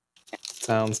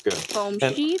 Sounds good. Foam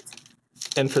sheet.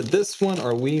 And for this one,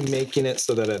 are we making it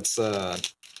so that it's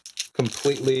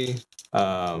completely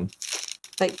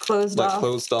Like closed off.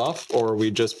 closed off, or are we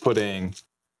just putting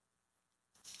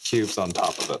cubes on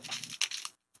top of it?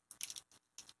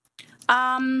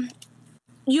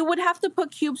 You would have to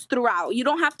put cubes throughout. You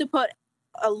don't have to put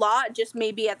a lot, just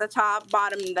maybe at the top,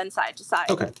 bottom, and then side to side.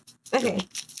 Okay. Okay.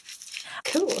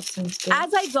 Cool. Sounds good.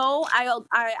 As I go,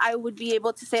 I would be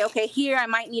able to say, okay, here I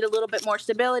might need a little bit more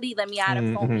stability. Let me add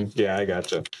a foam. Yeah, I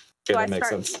gotcha. Okay, So that makes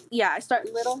sense. Yeah, I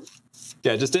start little.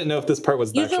 Yeah, I just didn't know if this part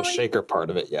was the actual Usually- shaker part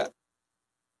of it yet.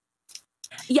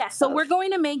 Yeah, so we're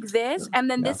going to make this, and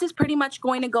then this is pretty much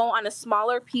going to go on a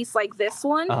smaller piece like this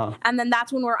one. And then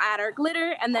that's when we're at our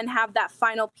glitter, and then have that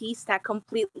final piece that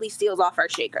completely seals off our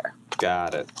shaker.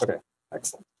 Got it. Okay,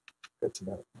 excellent. Good to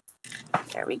know.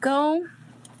 There we go.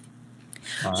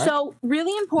 All right. So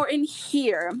really important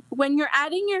here, when you're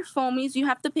adding your foamies, you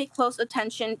have to pay close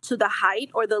attention to the height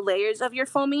or the layers of your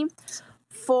foamy.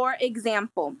 For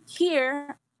example,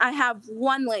 here I have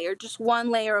one layer, just one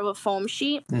layer of a foam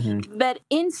sheet, but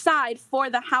inside for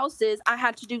the houses, I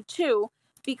had to do two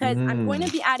because I'm going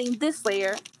to be adding this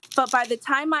layer, but by the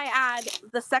time I add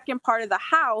the second part of the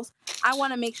house, I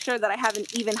want to make sure that I have an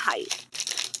even height.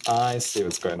 I see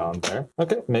what's going on there.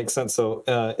 Okay, makes sense. So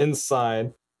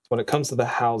inside, when it comes to the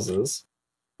houses,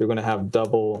 you're going to have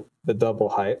double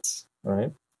heights,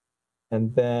 right?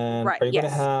 And then are you going to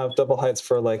have double heights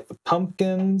for like the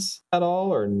pumpkins at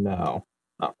all, or no?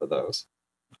 Not for those.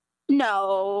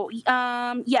 No.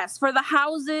 Yes, for the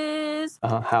houses.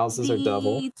 Houses are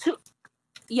double.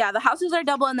 Yeah, the houses are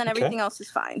double, and then everything else is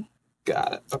fine.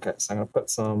 Got it. Okay, so I'm going to put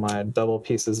some of my double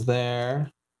pieces there.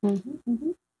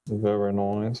 Very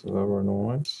nice, very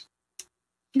nice.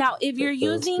 Now, if you're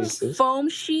using foam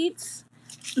sheets,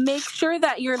 make sure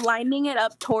that you're lining it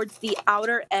up towards the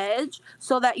outer edge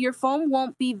so that your foam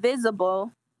won't be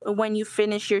visible when you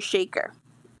finish your shaker.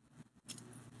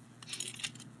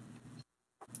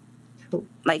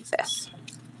 Like this.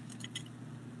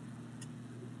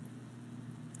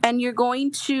 And you're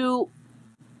going to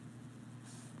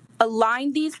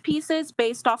align these pieces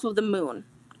based off of the moon.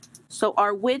 So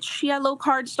our witch yellow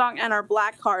cardstock and our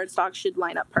black cardstock should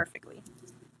line up perfectly.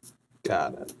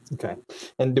 Got it. Okay.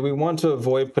 And do we want to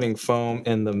avoid putting foam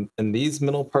in these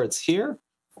middle parts here,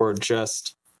 or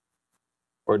does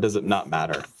it not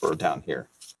matter for down here?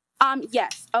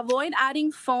 Yes. Avoid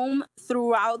adding foam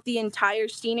throughout the entire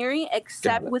scenery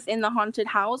except within the haunted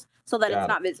house so that it's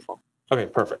not visible. Okay,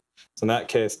 perfect. So in that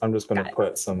case, I'm just going to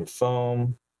put some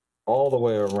foam all the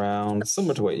way around,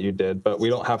 similar to what you did, but we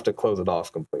don't have to close it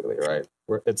off completely, right?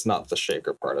 It's not the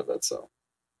shaker part of it, so.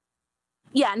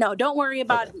 Yeah, no, don't worry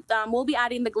about it. We'll be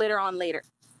adding the glitter on later.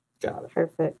 Got it.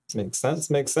 Perfect. Makes sense,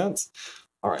 makes sense.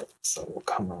 All right, so we'll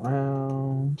come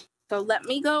around. So let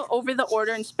me go over the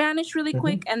order in Spanish really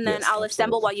quick, and then I'll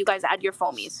assemble while you guys add your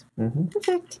foamies.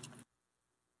 Perfect.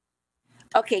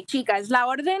 Ok, chicas, la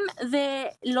orden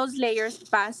de los layers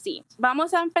va así.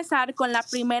 Vamos a empezar con la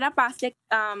primera parte,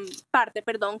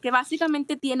 que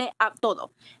básicamente tiene a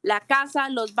todo. La casa,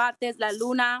 los bates, la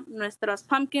luna, nuestros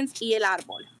pumpkins y el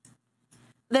árbol.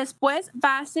 Después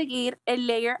va a seguir el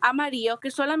layer amarillo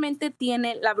que solamente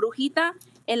tiene la brujita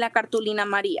en la cartulina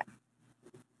María.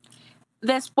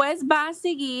 Después va a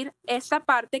seguir esta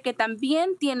parte que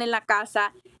también tiene la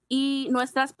casa y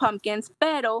nuestras pumpkins,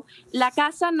 pero la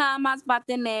casa nada más va a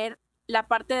tener la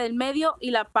parte del medio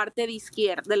y la parte de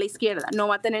la izquierda, no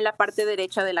va a tener la parte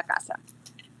derecha de la casa.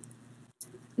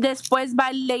 Después va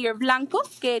el layer blanco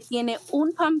que tiene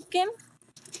un pumpkin.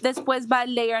 Después va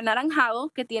el layer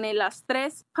anaranjado que tiene las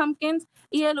 3 pumpkins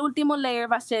y el último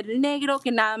layer va a ser negro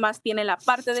que nada más tiene la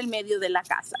parte del medio de la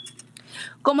casa.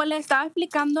 Como les estaba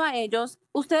explicando a ellos,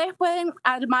 ustedes pueden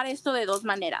armar esto de 2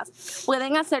 maneras.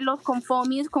 Pueden hacerlo con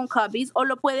foamies, con cubies, o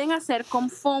lo pueden hacer con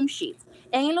foam sheets.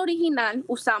 En el original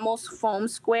usamos foam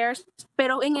squares,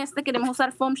 pero en este queremos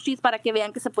usar foam sheets para que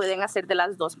vean que se pueden hacer de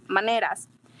las 2 maneras.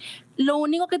 Lo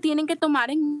único que tienen que tomar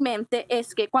en mente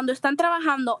es que cuando están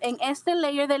trabajando en este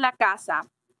layer de la casa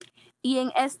y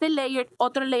en este layer,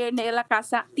 otro layer de la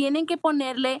casa, tienen que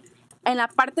ponerle en la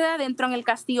parte de adentro en el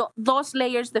castillo 2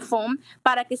 layers de foam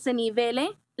para que se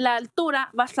nivele la altura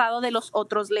basado de los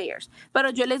otros layers. Pero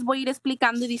yo les voy a ir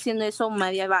explicando y diciendo eso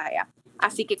media vaya.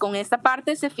 Así que con esta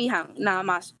parte se fijan nada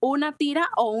más una tira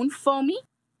o un foamy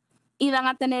y van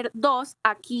a tener 2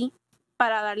 aquí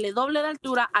para darle doble de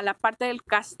altura a la parte del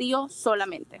castillo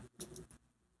solamente.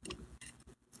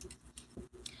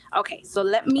 Okay, so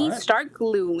let me start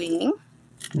gluing.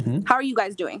 How are you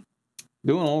guys doing?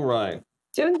 Doing all right.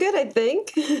 Doing good, I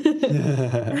think.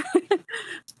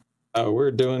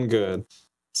 We're doing good.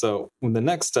 So the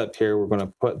next step here, we're going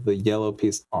to put the yellow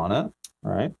piece on it,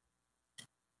 all right?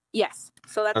 Yes.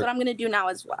 So that's what I'm going to do now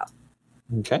as well.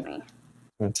 Okay. I'm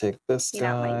going to take this guy.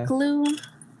 Out my glue.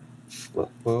 Flip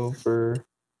over.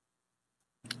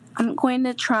 I'm going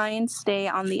to try and stay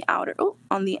on the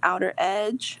outer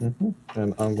edge.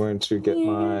 And I'm going to get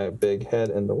my big head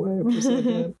in the way for a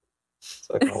second.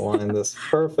 So I can align this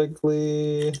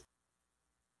perfectly.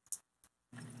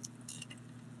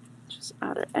 Just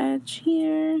outer edge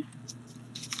here.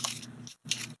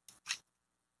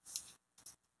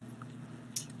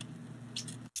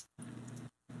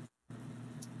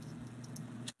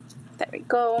 There we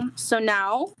go. So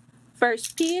now,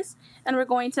 first piece, and we're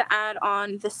going to add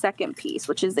on the second piece,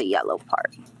 which is the yellow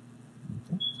part.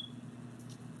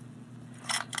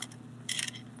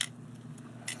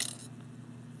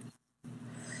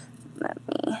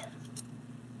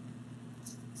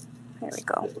 There we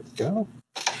go. There we go.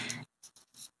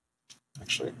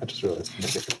 Actually, I just realized I'm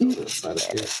going to get the other side of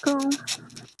here. Go.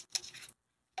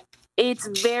 It's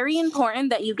very important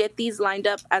that you get these lined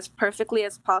up as perfectly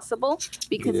as possible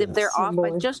because if they're off by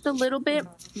just a little bit,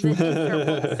 the insert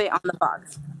won't fit on the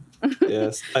box.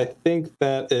 Yes, I think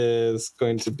that is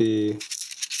going to be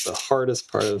the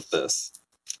hardest part of this.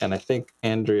 And I think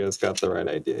Andrea's got the right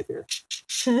idea here.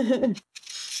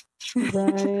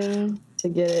 Trying to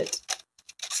get it.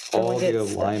 All the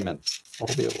alignment. All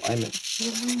the alignment.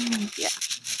 Yeah.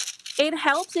 It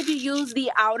helps if you use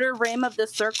the outer rim of the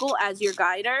circle as your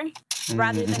guider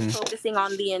rather than focusing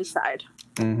on the inside.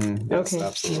 Yes, Okay.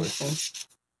 absolutely.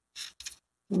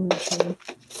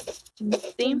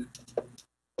 See?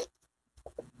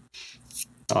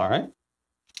 All right.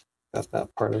 Got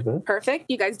that part of it. Perfect.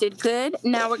 You guys did good.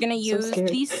 Now we're going to use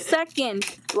the second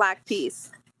black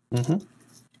piece.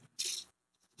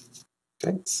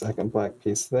 Okay, second black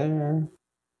piece there.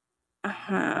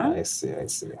 I see.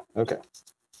 Okay.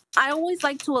 I always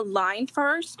like to align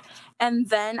first and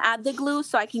then add the glue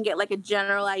so I can get like a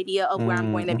general idea of where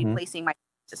I'm going to be placing my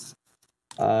pieces.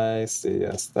 I see.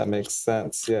 Yes, that makes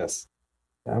sense. Yes.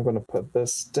 Now I'm going to put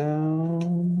this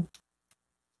down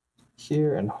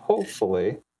here, and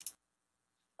hopefully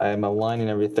I am aligning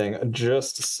everything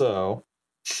just so.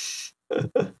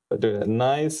 But doing it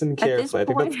nice and carefully.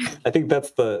 I think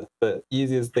that's the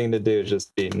easiest thing to do, is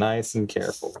just be nice and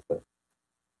careful with it.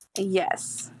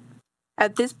 Yes.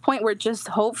 At this point, we're just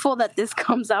hopeful that this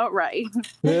comes out right.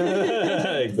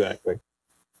 Exactly.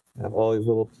 I have all these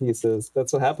little pieces.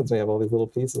 That's what happens when you have all these little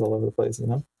pieces all over the place, you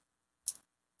know?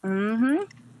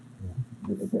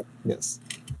 Yes.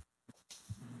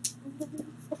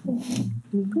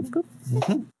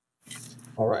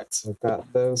 All right, so I've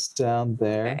got those down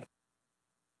there. Okay.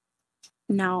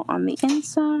 Now on the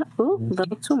inside, ooh, a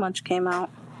little too much came out.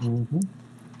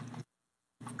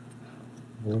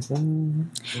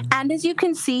 And as you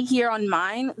can see here on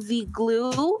mine, the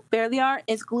glue, Berliart,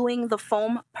 is gluing the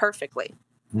foam perfectly.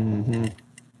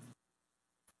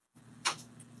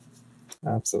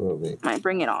 Absolutely. Might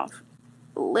bring it off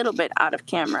a little bit out of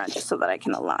camera just so that I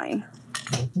can align.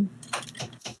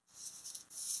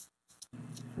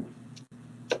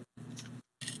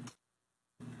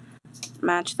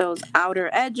 Match those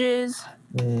outer edges.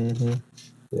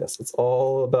 Yes, it's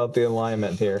all about the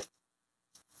alignment here.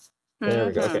 There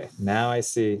we go. Okay, now I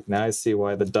see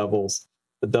why the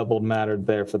double mattered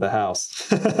there for the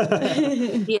house.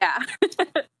 Yeah.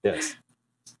 Yes.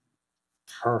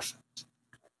 Perfect.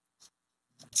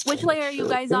 Which layer are you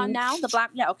guys on now? The black?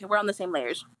 Yeah, okay, we're on the same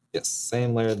layers. Yes,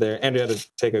 same layer there. Andrea had to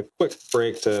take a quick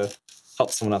break to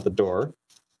help someone out the door.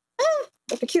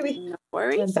 Dr. Cubie. No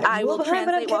worries. I will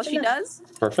translate while she does.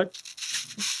 Perfect.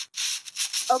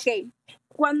 Ok.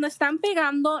 Cuando están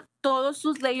pegando todos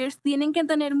sus layers, tienen que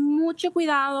tener mucho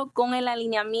cuidado con el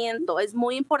alineamiento. Es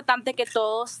muy importante que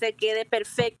todo se quede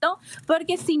perfecto,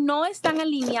 porque si no están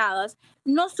alineadas,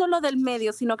 no solo del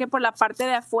medio, sino que por la parte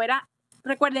de afuera,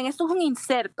 recuerden, esto es un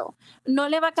inserto. No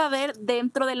le va a caber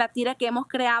dentro de la tira que hemos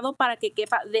creado para que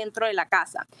quepa dentro de la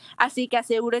casa. Así que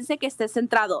asegúrense que esté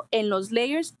centrado en los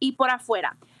layers y por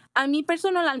afuera. A mí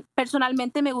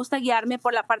personalmente me gusta guiarme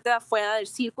por la parte de afuera del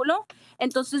círculo.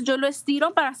 Entonces yo lo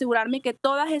estiro para asegurarme que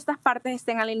todas estas partes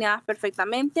estén alineadas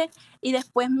perfectamente y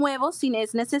después muevo si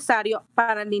es necesario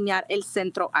para alinear el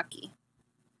centro aquí.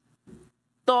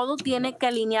 Todo tiene que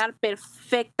alinear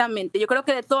perfectamente. Yo creo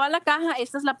que de toda la caja,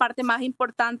 esta es la parte más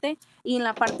importante y en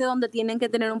la parte donde tienen que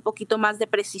tener un poquito más de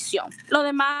precisión. Lo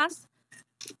demás,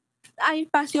 hay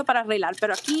espacio para arreglar,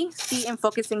 pero aquí sí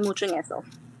enfóquense mucho en eso.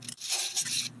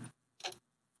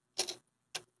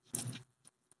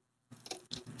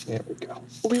 There we go.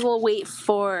 We will wait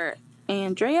for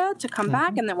Andrea to come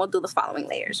back and then we'll do the following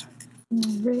layers.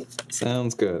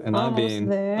 Sounds good. And I'm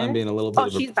being a little bit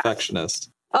of a perfectionist.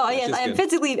 Oh, yes, I am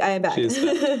physically, I am back.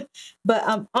 But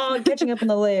I'm all catching up on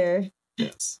the layer.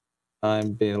 Yes.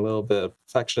 I'm being a little bit of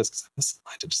perfectionist because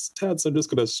I misaligned it just a tad, so I'm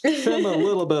just going to trim a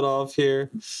little bit off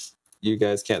here. You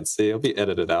guys can't see. It'll be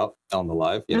edited out on the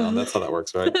live. You know, that's how that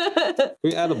works, right? Can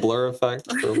we add a blur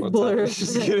effect for what's Blur.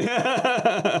 Just kidding.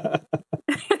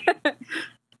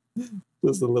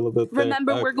 Just a little bit there.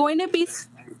 Remember, we're going to be...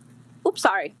 Oops,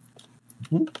 sorry.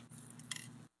 And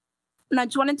I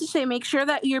just wanted to say, make sure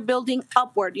that you're building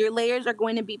upward. Your layers are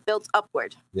going to be built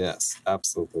upward. Yes,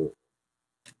 absolutely.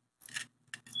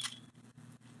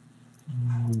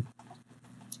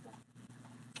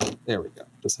 There we go.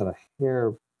 Just had a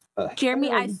hair.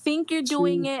 Jeremy, I think you're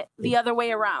doing it the other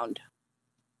way around.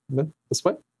 This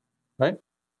way, right?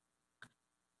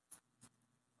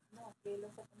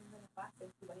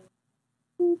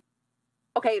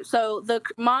 Okay, so the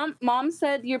mom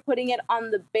said you're putting it on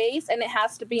the base and it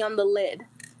has to be on the lid.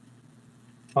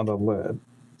 On the lid.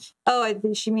 Oh, I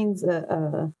think she means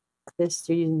this.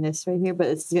 You're using this right here, but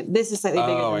this is slightly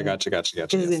bigger. Oh, I gotcha. This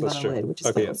Yes, is that's on true. the lid, which is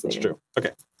Okay, yes, that's bigger. true.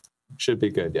 Okay, should be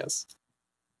good. Yes.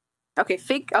 Okay,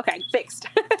 fixed.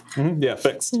 Yeah,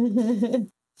 fixed.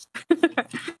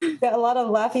 Got a lot of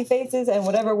laughy faces and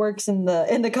whatever works in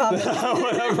the comments.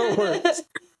 Whatever works.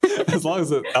 As long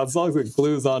as it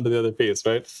glues onto the other piece,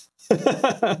 right?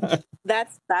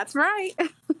 That's right.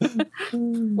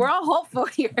 We're all hopeful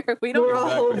here. We're all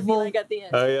hopeful. Like at the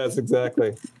end. Oh yes,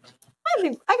 exactly.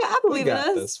 I believe in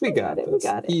us. We got this. We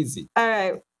got it. Easy. All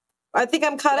right. I think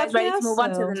I'm caught up Ready now. to move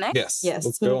on to the next? Yes.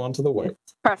 Let's go on to the white.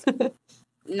 Perfect.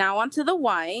 Now on to the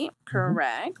white.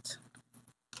 Correct.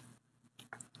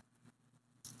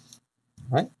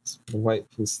 All right. So the white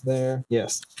piece there.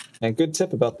 Yes. And good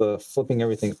tip about the flipping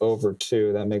everything over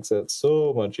too. That makes it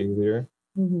so much easier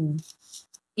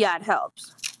Yeah, it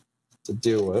helps. to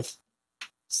deal with.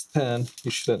 So then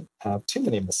you shouldn't have too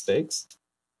many mistakes.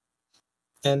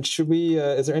 And should we?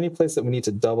 Is there any place that we need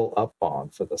to double up on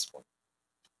for this one?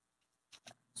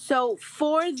 So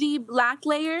for the black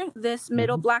layer, this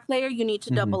middle black layer, you need to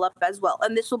double up as well.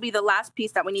 And this will be the last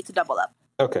piece that we need to double up.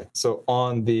 Okay. So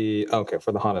on the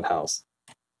for the haunted house.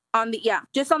 On the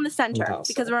just on the center.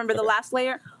 Because remember the last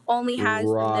layer only has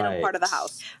the middle part of the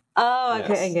house. Oh,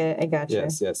 okay. Yes. I get it. I got you.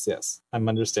 Yes. I'm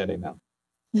understanding now.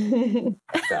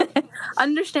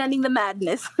 Understanding the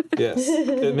madness. Yes.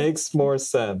 It makes more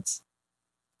sense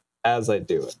as I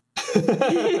do it.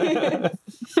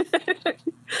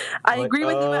 I agree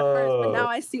with you at first, but now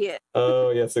I see it. Oh,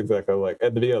 yes, exactly. Like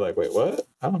at the video, like, wait, what?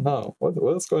 I don't know.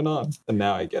 What's going on? And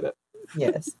now I get it.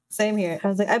 Yes. Same here. I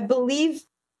was like, I believe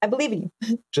in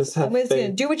you. Just have faith.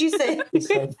 Gonna do what you say.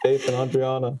 Just have faith in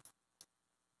Adriana.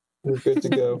 We're good to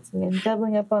go. So I'm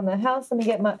doubling up on the house. Let me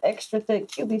get my extra thick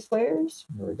Cubie squares.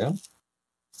 There we go.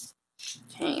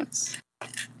 Okay.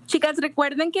 Chicas,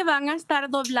 recuerden que van a estar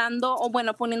doblando o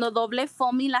bueno, poniendo doble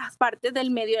foamy las partes del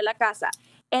medio de la casa.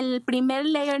 El primer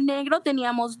layer negro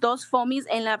teníamos 2 foamies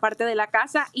en la parte de la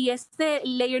casa y este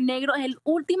layer negro es el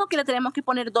último que le tenemos que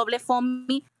poner doble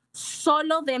foamy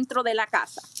solo dentro de la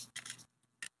casa.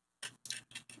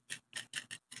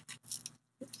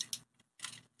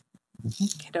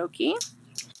 Okie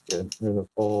Good. Rid of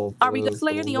all Are we going to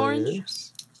layer the orange?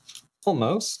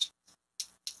 Almost.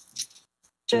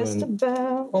 Just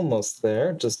about. Almost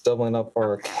there. Just doubling up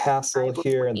our castle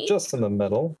here and just in the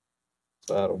middle.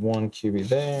 So add 1 cubie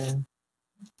there.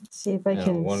 Let's see if I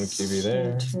can 1 cubie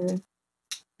there.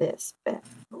 This back.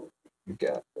 You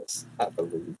got this, I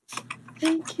believe.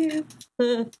 Thank you.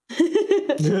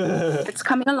 It's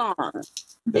coming along.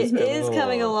 It is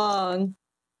coming along.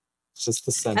 It's just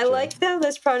the center. I like how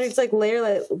this project's like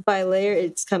layer by layer.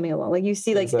 It's coming along. Like you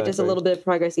see, like just a little bit of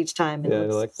progress each time. Yeah,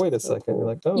 you're like, wait a second. Cool. You're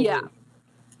like, oh, yeah,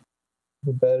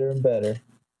 we're better and better.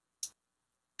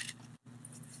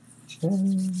 Okay.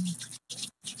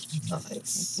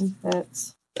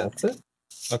 Nice. That's it.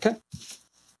 Okay.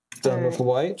 Done with the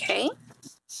white. Okay.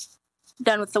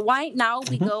 Done with the white. Now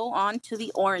we go on to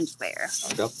the orange layer.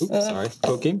 Sorry.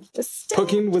 Poking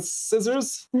with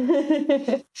scissors.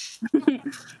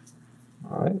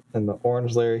 All right. And the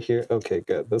orange layer here. Okay,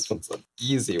 good. This one's an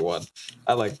easy one.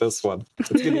 I like this one. It's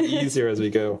going to be easier as we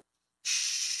go.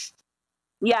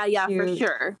 Yeah, for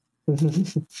sure.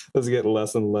 Let's get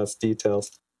less and less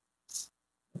details.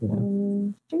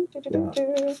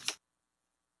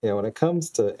 Yeah, when it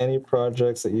comes to any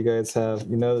projects that you guys have,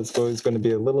 you know there's always going to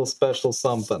be a little special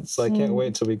something. So I can't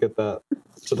wait till we get that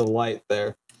to the light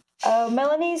there.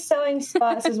 Melanie's Sewing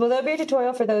Spot says, will there be a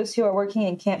tutorial for those who are working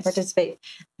and can't participate?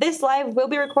 This live will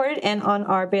be recorded and on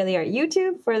our Bailey Art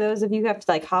YouTube for those of you who have to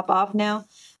like hop off now.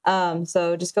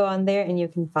 So just go on there and you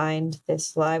can find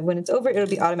this live. When it's over, it'll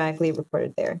be automatically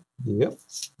recorded there. Yep.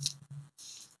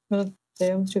 Well, did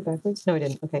I almost do it backwards? No, I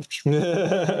didn't. Okay.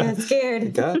 I got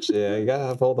scared. Gotcha. Yeah, you gotta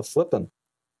have all the flipping.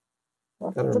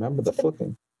 Gotta remember the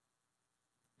flipping.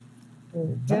 There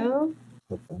we go.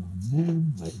 Put that on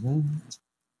there, like that.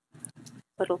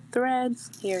 Little threads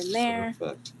here and there.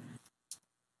 Perfect.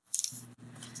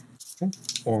 Okay.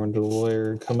 Orange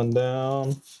layer coming down.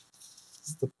 This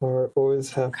is the part.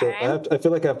 Always have to. I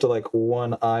feel like I have to like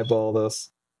one eyeball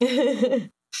this. Get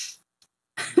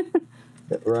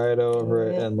right over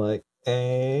it and like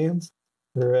aim.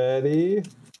 Ready.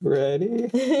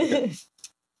 Okay.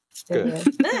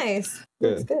 Good. Nice.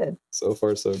 Good. That's good. So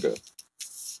far, so good.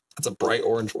 That's a bright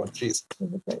orange one. Jeez.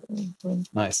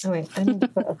 Nice. Oh wait, I need to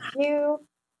put a few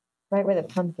right where the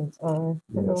pumpkins are. A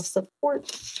little support.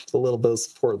 Just a little bit of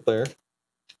support there.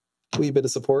 Wee bit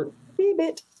of support. Wee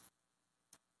bit.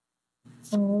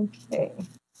 Okay.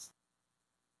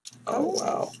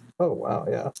 Oh wow,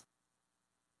 yeah.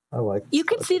 I like. You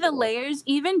can see the layers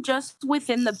even just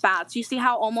within the bats. You see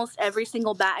how almost every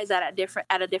single bat is at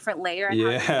a different layer. And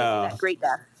yeah. That great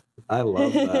depth. I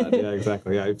love that. Yeah,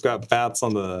 exactly. Yeah, you've got bats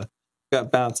on the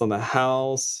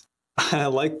house. I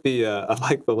like the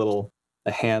little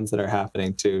the hands that are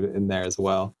happening too in there as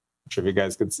well. I'm sure if you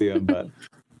guys could see them, but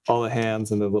all the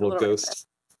hands and the little ghosts.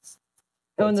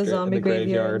 Oh, in the That's great. zombie In the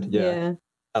graveyard. Yeah.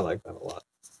 I like that a lot.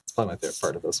 It's probably my favorite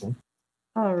part of this one.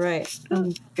 All right.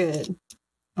 Good.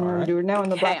 All right. We're now in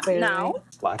the black layer. Now, right?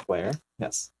 Black layer.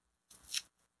 Yes.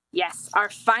 yes, our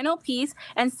final piece.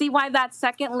 And see why that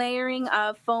second layering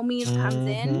of foamies comes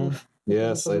in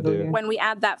Yes, I do. when we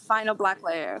add that final black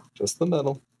layer. Just the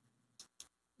middle.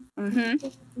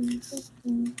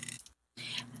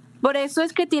 Por eso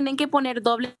es que tienen que poner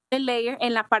doble layer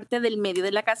en la parte del medio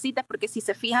de la casita, porque si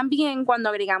se fijan bien, cuando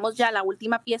agregamos ya la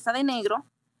última pieza de negro,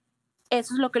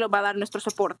 eso es lo que nos va a dar nuestro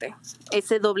soporte,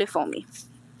 ese doble foamy.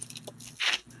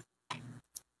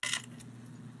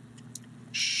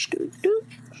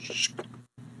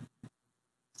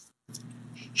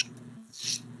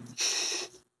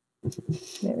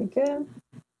 There we go.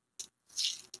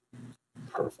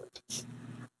 Perfect.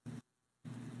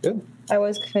 Good. I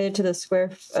was committed to the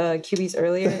square cubies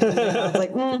earlier. And I was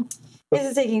like, this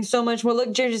is taking so much more.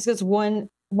 Look, Jerry just gets one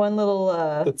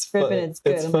little strip and it's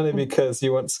good. It's funny because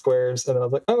you want squares, and then I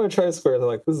was like, I'm going to try squares. They're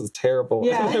like, this is terrible.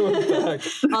 Yeah. And I went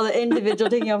back. All the individual,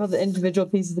 taking off of the individual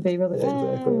pieces of paper. Like,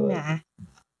 Exactly. nah.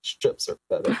 Strips are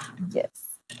better. Yes.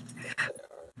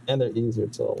 And they're easier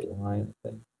to align, I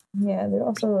think. Yeah, they're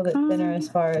also a little bit thinner as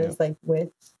far as like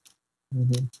width.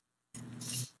 Mm-hmm.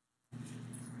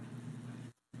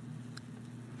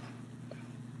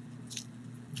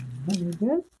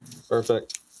 Good.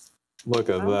 Perfect. Look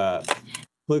at that.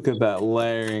 Look at that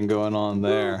layering going on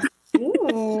there.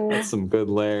 Ooh. That's some good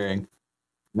layering.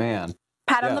 Man.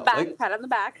 Pat on Yeah, the back, like- pat on the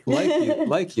back.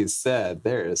 Like you said,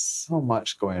 there is so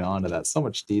much going on to that, so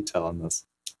much detail in this.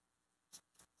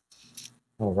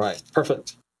 All right,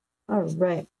 perfect. All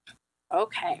right.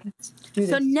 Okay. Do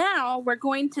So this. now we're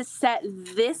going to set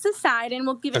this aside and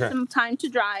we'll give it Okay. some time to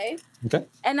dry. Okay.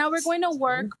 And now we're going to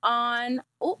work on,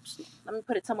 oops, let me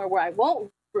put it somewhere where I won't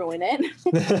ruin it.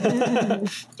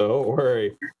 Don't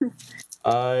worry.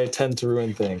 I tend to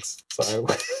ruin things. So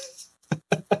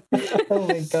Oh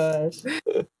my gosh.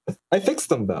 I fixed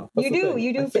them though. That's You the do, thing.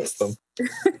 you do I fixed fix. them.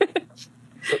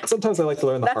 But sometimes I like to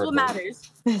learn the That's hard what way.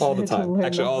 matters. All the To time. learn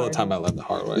Actually, the all the hard time way. I learn the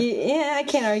hard way. Yeah, I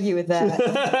can't argue with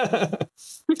that.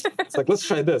 It's like, let's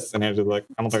try this. And Andrew's like,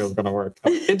 I don't think it's going to work.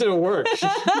 I'm like, it didn't work.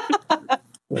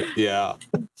 Like, yeah.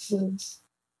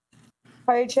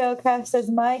 Party Trail Craft says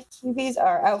my cubies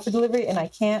are out for delivery and I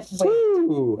can't wait.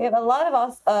 Woo! We have a lot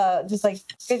of just like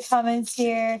good comments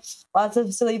here, lots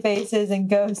of silly faces and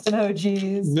ghost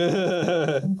emojis.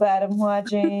 I'm glad I'm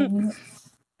watching.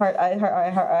 Heart eye.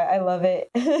 I love it.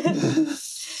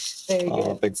 Very good.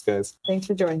 Oh, thanks, guys. Thanks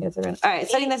for joining us, everyone. All right,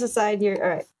 setting this aside here. All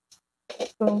right.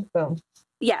 Boom, boom.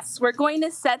 Yes, we're going to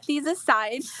set these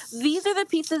aside. These are the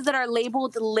pieces that are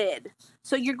labeled lid.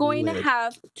 So you're going to Lid.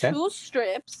 have Okay. 2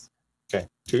 strips, Okay,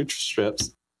 2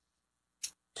 strips.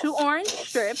 2 orange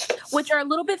strips, which are a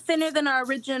little bit thinner than our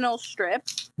original strip.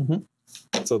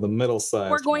 So the middle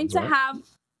size. We're going ones, to right? have,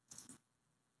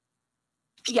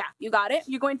 yeah, you got it.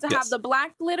 You're going to have Yes. the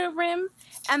black glitter rim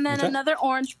and then Okay. another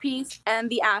orange piece and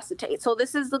the acetate. So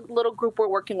this is the little group we're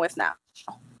working with now.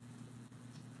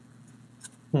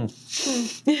 And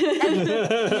you're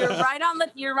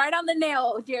right on the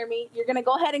nail, Jeremy. You're gonna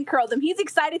go ahead and curl them. He's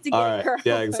excited to get All it right. curled.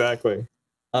 Yeah, exactly.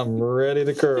 I'm ready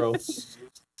to curl.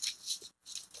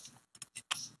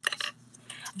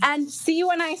 And see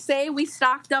when I say we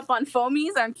stocked up on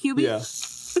foamies, on cubies.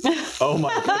 Yeah. Oh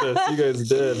my goodness, you guys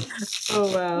did.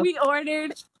 Oh wow.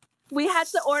 We had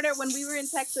to order when we were in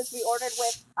Texas. We ordered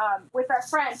with our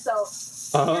friends. So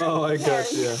Oh, I got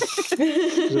you.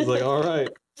 She was like, all right,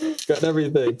 got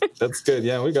everything. That's good.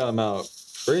 Yeah, we got them out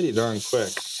pretty darn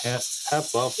quick. Hats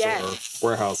off to our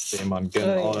warehouse team on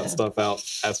getting all that stuff out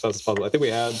as fast as possible. I think we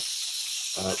had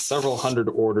several hundred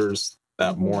orders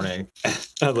that morning. I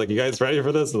was like, you guys ready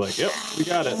for this? They're like, yep, we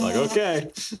got it. I'm like, okay.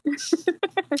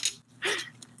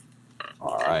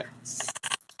 All right. So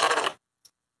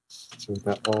we've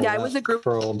got all Yeah, it that was a group.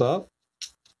 curled up.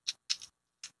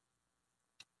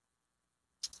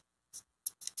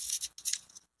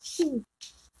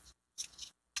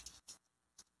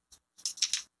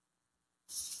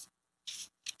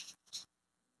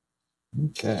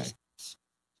 Okay.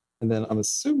 And then I'm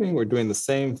assuming we're doing the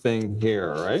same thing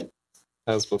here, right?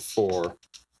 As before.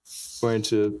 Going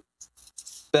to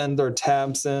bend our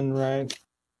tabs in, right?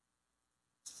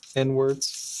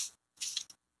 Inwards.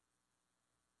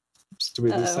 Oops, did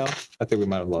we lose sound? I think we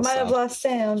might have lost Might sound. have lost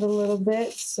sound a little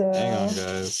bit, so Hang on,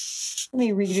 guys. let me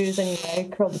redo this anyway.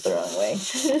 I curled it the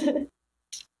wrong way.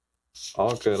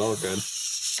 All good, all good.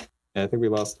 Yeah, I think we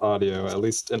lost audio, at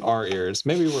least in our ears.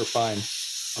 Maybe we're fine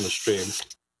on the stream.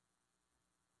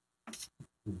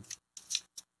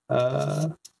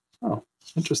 Oh,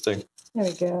 interesting. There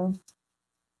we go.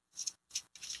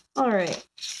 All right.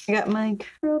 I got my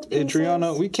curled pieces.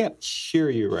 Adriana, we can't hear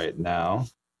you right now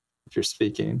if you're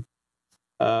speaking.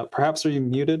 Perhaps are you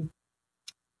muted?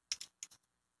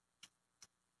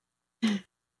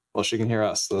 Well, she can hear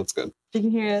us, so that's good. You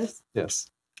can hear us? Yes.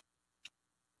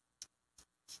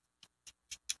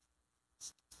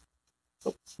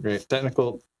 Oh, great.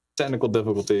 Technical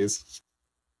difficulties.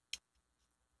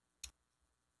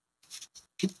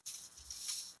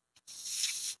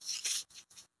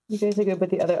 You guys are good, but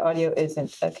the other audio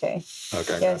isn't. Okay.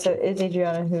 Okay. Yeah, gotcha. so it's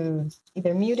Adriana who's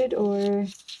either muted or...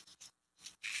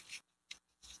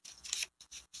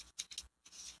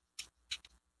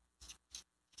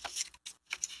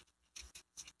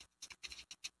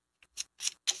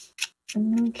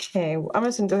 Okay, I'm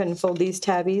just gonna go ahead and fold these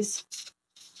tabbies.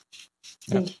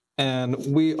 Yep.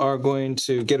 And we are going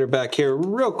to get her back here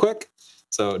real quick.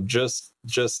 So just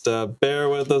bear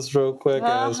with us real quick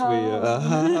as we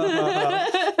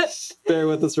bear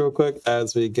with us real quick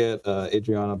as we get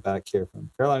Adriana back here from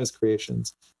Carolina's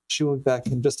Creations. She will be back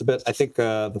in just a bit. I think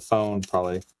the phone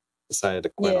probably decided to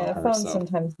quit on her. Yeah, phones so.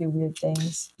 sometimes do weird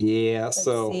things. Yeah, Let's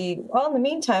so see. Well, in the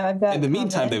meantime, I've got. in the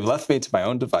meantime, they've left me to my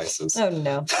own devices. Oh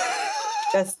no,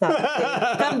 that's not.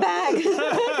 Come back! Come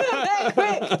back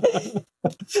quick!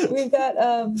 We've got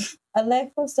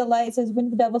Alexos Delight says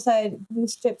when the double sided blue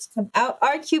strips come out.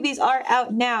 Art Cubies are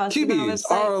out now. Cubies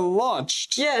are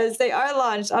launched. Yes, they are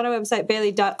launched on our website,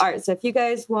 bailey.art. So if you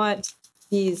guys want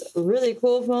these really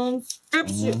cool foam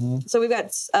strips, so we've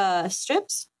got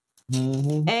strips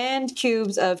and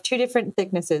cubes of 2 different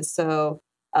thicknesses. So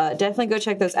definitely go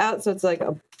check those out. So it's like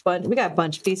a bunch. We got a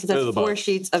bunch of pieces. That's 4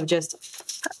 sheets of just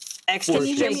extra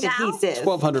straight adhesive.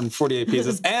 1,248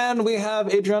 pieces. And we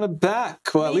have Adriana back.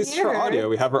 Well, at least her audio.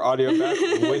 We have her audio back.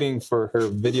 We're waiting for her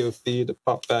video feed to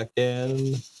pop back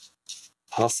in.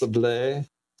 Possibly.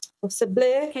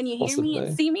 Can you hear me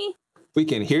and see me? We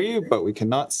can hear you, but we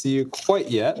cannot see you quite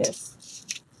yet. Yes.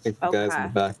 I think the guys in the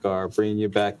back are bringing you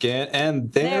back in.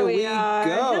 And there we are.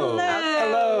 go.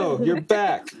 Hello. You're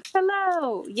back.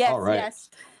 Hello. Yes, All right. yes.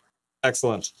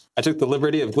 Excellent. I took the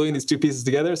liberty of gluing these 2 pieces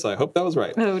together, so I hope that was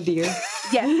right. Oh, dear.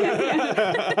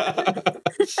 Yes.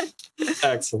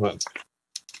 Excellent.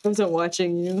 I wasn't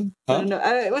watching you. Huh? I don't know.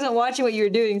 I wasn't watching what you were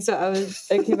doing, so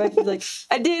I came back and was like,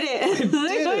 I did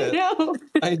it.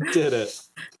 I did it.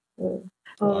 Oh,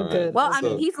 All right. good. Well, I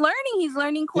mean, he's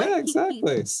learning quick. Yeah,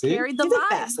 exactly. He See? carried the He's a vibe.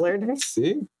 fast learner.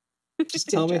 See? Just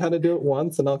tell me how to do it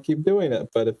once and I'll keep doing it.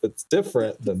 But if it's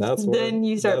different, then that's where, Then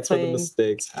you start that's where the playing.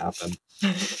 mistakes happen.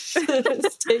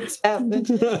 Mistakes happen.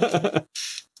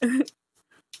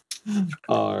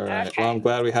 All right. Okay. Well, I'm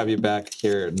glad we have you back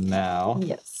here now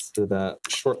Yes. for that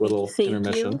short little Thank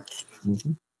intermission.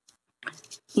 Mhm.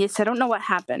 Yes, I don't know what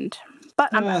happened,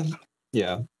 but I'm back.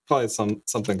 Yeah, probably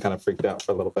something kind of freaked out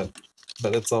for a little bit,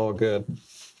 but it's all good.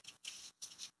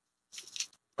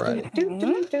 All right.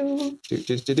 Do.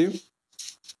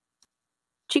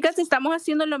 Chicas, estamos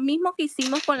haciendo lo mismo que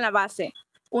hicimos con la base,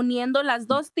 uniendo las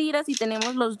 2 tiras y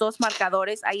tenemos los 2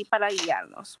 marcadores ahí para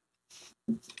guiarnos.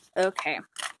 Okay.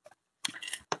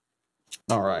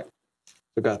 All right.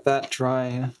 We got that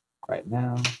drying right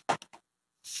now.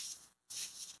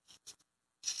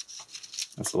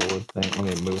 That's a little thing.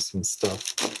 Let me move some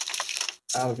stuff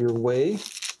out of your way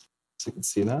so you can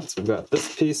see that. So we've got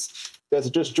this piece. If you guys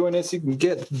have just joined us, you can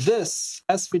get this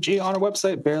SVG on our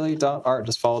website, barely.art.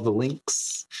 Just follow the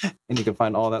links and you can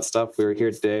find all that stuff. We were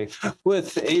here today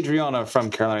with Adriana from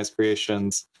Carolina's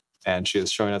Creations, and she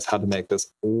is showing us how to make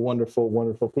this wonderful,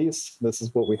 wonderful piece. This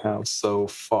is what we have so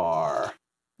far.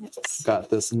 Yes. Got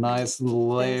this nice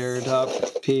layered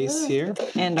up piece here.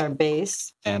 And our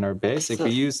base. And our base. It can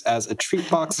be used as a treat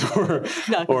box or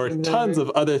Knocking tons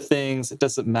over. of other things. It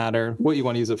doesn't matter what you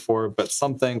want to use it for, but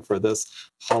something for this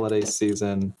holiday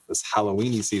season, this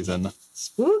Halloweeny season,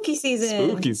 Spooky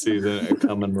season.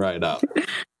 coming right up.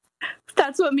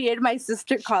 That's what me and my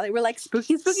sister call it. We're like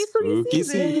spooky season.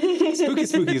 Spooky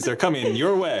spookies are coming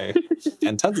your way.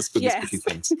 And tons of spooky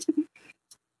things.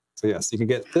 So yes, you can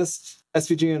get this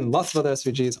SVG and lots of other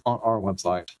SVGs on our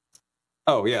website.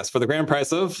 Oh yes, for the grand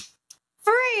price of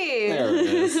Free. There it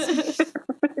is.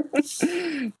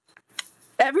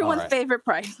 Everyone's All right. favorite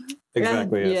price.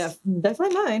 Exactly. Yes. Yeah,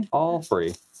 definitely mine. All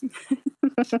free.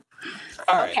 All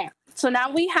right. Okay. So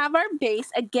now we have our base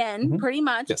again, pretty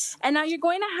much. Yes. And now you're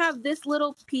going to have this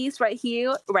little piece right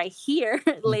here,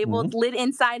 labeled lid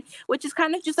inside, which is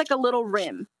kind of just like a little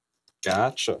rim.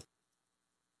 Gotcha.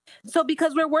 So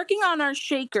because we're working on our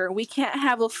shaker, we can't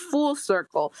have a full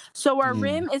circle. So our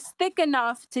rim is thick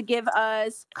enough to give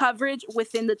us coverage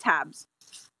within the tabs.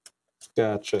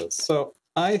 Gotcha. So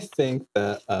I think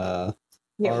that our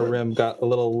rim got a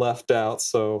little left out,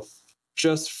 so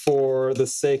just for the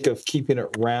sake of keeping it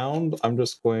round, I'm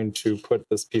just going to put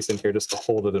this piece in here just to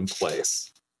hold it in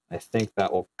place. I think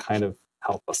that will kind of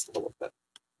help us a little bit,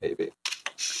 maybe.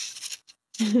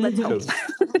 Let's hope.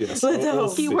 Yes, Let's we'll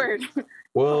hope. see. Keyword.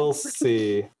 We'll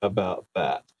see about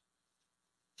that.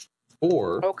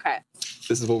 Or Okay.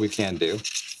 this is what we can do,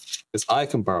 is I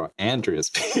can borrow Andrea's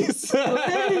piece.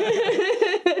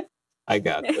 I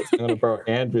got this. I'm going to borrow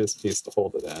Andrea's piece to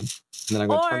hold it in. And then I'm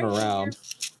going to turn around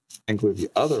and glue the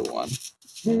other one.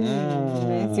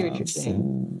 I see what you're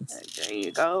saying. There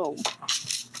you go.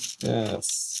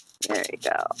 Yes. There you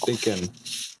go. Thinking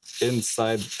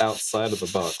inside, outside of the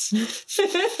box.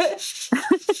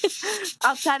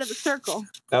 Outside of the circle.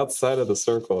 Outside of the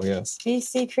circle, yes.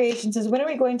 BC Creations says, when are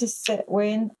you going to sell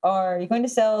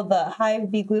the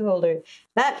Hive Bee glue holder?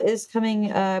 That is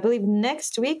coming, I believe,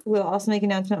 next week. We'll also make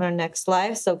an announcement on our next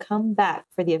live, so come back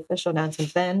for the official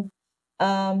announcement then.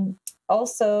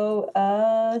 Also,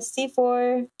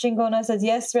 C4 Jingona says,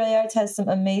 yes, Really Arts has some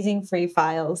amazing free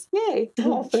files. Yay!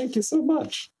 Oh, thank you so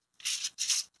much.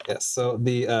 Yes, so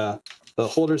the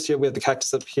holders here, we have the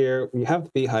cactus up here. We have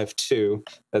the beehive too.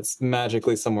 That's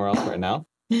magically somewhere else right now.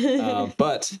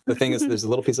 But the thing is, there's a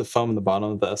little piece of foam in the bottom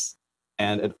of this,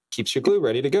 and it keeps your glue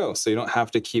ready to go, so you don't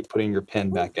have to keep putting your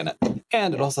pin back in it.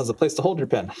 And it also has a place to hold your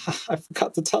pin. I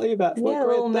forgot to tell you that. Look right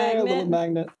little there, magnet. little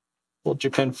magnet. Hold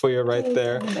your pin for you right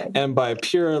there. And by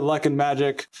pure luck and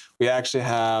magic, we actually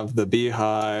have the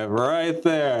beehive right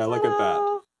there. Look at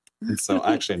that. And so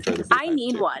I actually enjoy the beehive I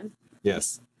need too. one.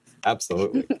 Yes.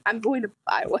 Absolutely. I'm going to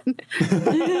buy one.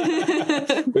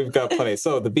 We've got plenty.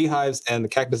 So the beehives and the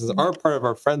cactuses are part of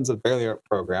our Friends of Barely Art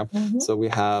program. So we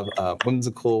have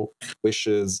Whimsical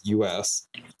Wishes US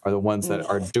are the ones that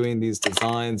are doing these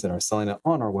designs and are selling it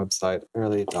on our website,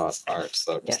 barely.art.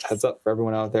 So just heads up for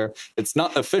everyone out there. It's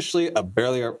not officially a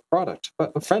Barely Art product,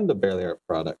 but a Friend of Barely Art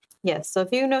product. Yes, so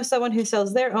if you know someone who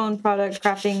sells their own product,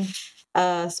 crafting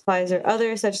supplies or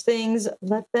other such things,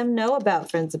 let them know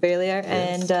about Friends of Barely Art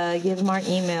and give them our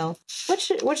email. Which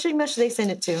email should they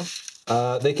send it to?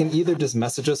 They can either just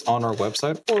message us on our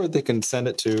website, or they can send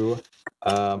it to,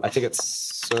 I think it's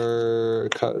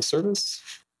service?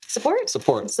 Support?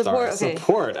 Support, okay.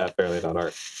 Support at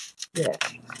barely.art. Yeah.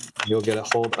 You'll get a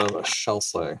hold of a shell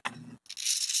slay. All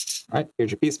right,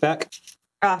 here's your piece back.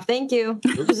 Ah, thank you.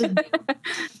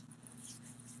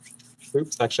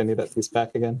 Oops, actually I need that piece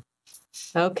back again.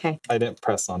 Okay. I didn't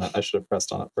press on it. I should have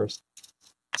pressed on it first.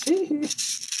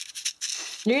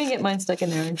 You're going to get mine stuck in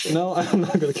there, aren't you? No, I'm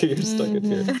not going to get yours stuck in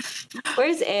here.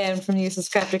 Where's Anne from Useless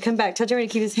Crafter? Come back. Tell Jeremy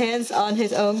to keep his hands on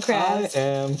his own craft. I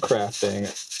am crafting.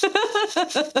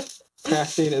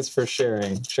 Crafting is for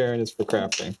sharing. Sharing is for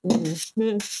crafting.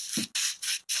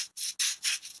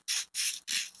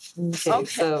 Okay,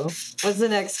 so what's the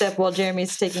next step while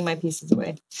Jeremy's taking my pieces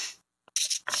away?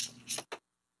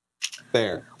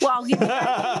 There. Well, I'll give you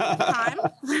time.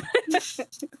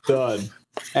 Done.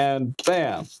 And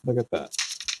bam. Look at that.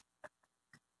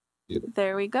 Beautiful.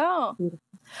 There we go.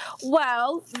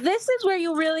 Well, this is where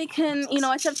you really can,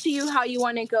 it's up to you how you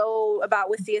want to go about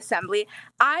with the assembly.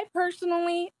 I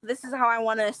personally, this is how I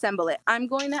want to assemble it. I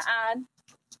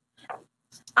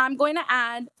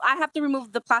have to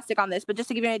remove the plastic on this, but just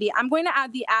to give you an idea, I'm going to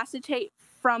add the acetate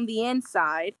from the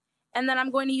inside, and then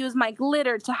I'm going to use my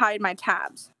glitter to hide my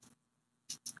tabs.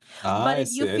 But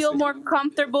if you feel more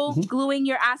comfortable gluing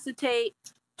your acetate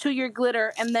to your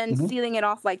glitter and then sealing it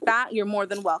off like that, you're more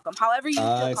than welcome. However you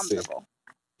feel comfortable.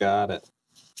 Got it.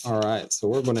 All right, so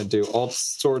we're going to do all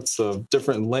sorts of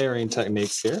different layering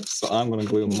techniques here. So I'm going to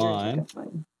glue mine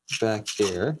back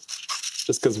here,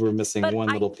 just because we're missing one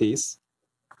little piece.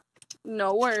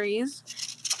 No worries.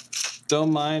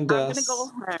 Don't mind us. I'm going to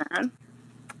go ahead.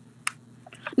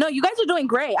 No, you guys are doing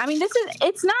great. I mean,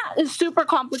 it's not a super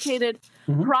complicated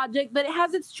project, but it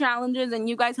has its challenges, and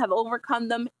you guys have overcome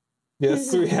them.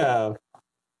 Yes, we have.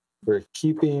 We're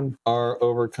keeping our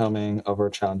overcoming of our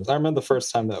challenges. I remember the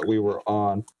first time that we were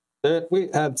on, we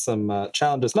had some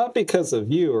challenges, not because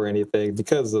of you or anything,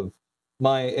 because of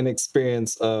my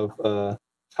inexperience of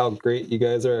how great you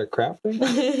guys are at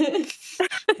crafting.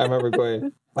 I remember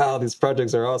going, wow, these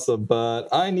projects are awesome, but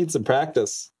I need some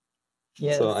practice.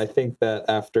 Yes. So I think that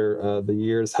after the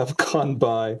years have gone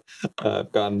by,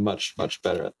 I've gotten much, much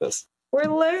better at this. We're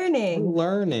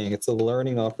learning. It's a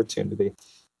learning opportunity.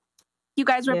 You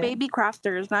guys were baby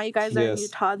crafters. Now you guys are in your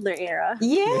toddler era.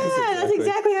 Yeah, that's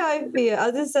exactly how I feel. I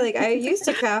was just like, I used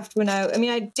to craft when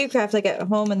I do craft like at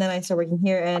home, and then I started working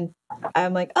here, and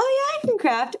I'm like, oh yeah, I can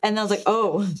craft. And I was like,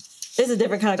 oh, this is a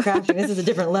different kind of crafting. This is a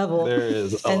different level. There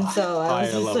is and so I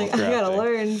was just like, I gotta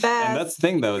learn fast. And that's the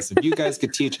thing, though, is if you guys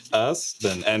could teach us,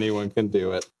 then anyone can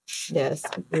do it. Yes,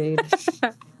 agreed.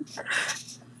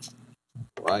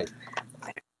 Right.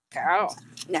 Go.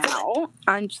 Now,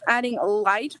 I'm just adding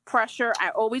light pressure. I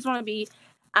always want to be,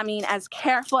 as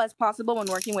careful as possible when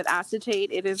working with acetate.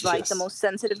 It is like the most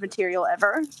sensitive material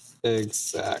ever.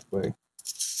 Exactly.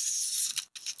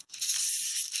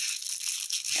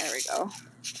 There we go.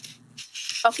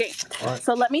 Okay,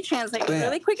 so let me translate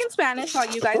really quick in Spanish while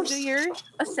you guys do your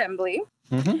assembly.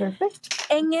 Perfect.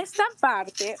 En esta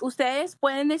parte, ustedes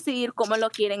pueden decidir cómo lo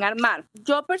quieren armar.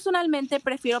 Yo personalmente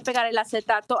prefiero pegar el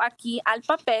acetato aquí al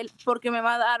papel porque me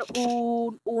va a dar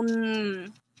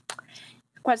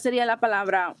 ¿cuál sería la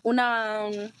palabra?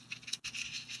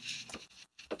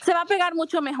 Se va a pegar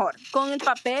mucho mejor con el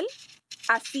papel,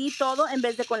 así todo, en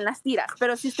vez de con las tiras.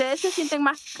 Pero si ustedes se sienten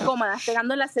más cómodas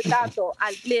pegando el acetato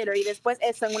al glitter y después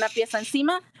eso en una pieza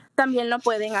encima, también lo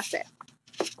pueden hacer.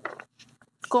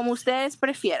 Como ustedes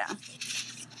prefieran.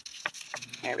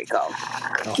 There we go.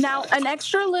 Now, an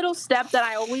extra little step that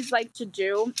I always like to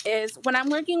do is when I'm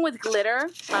working with glitter,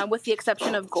 with the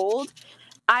exception of gold,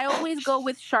 I always go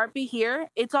with Sharpie here.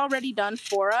 It's already done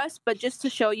for us, but just to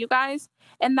show you guys.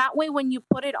 And that way, when you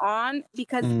put it on,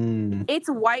 because it's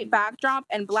white backdrop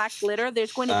and black glitter,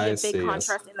 there's going to be a big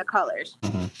contrast in the colors.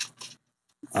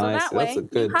 So that way,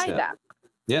 you hide that.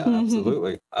 Yeah,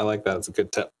 absolutely. I like that. It's a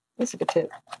good tip. That's a good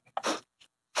tip.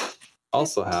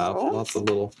 Also have lots of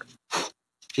little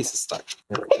pieces stuck.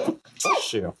 There we go.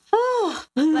 Bless you. Oh,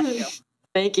 bless you.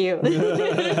 Thank you.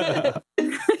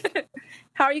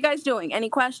 How are you guys doing? Any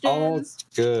questions? All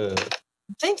good.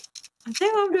 I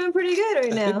think I'm doing pretty good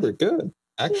right now. I think we're good,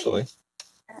 actually.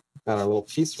 Got our little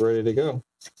piece ready to go.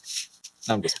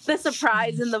 I'm just the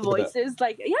surprise in the voices,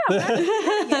 like,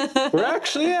 yeah, we're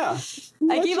actually, yeah.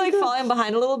 I keep like falling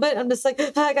behind a little bit. I'm just like,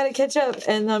 I gotta catch up.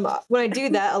 And when I do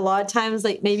that, a lot of times,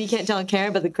 like maybe you can't tell on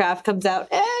camera, but the craft comes out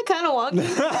kind of wonky.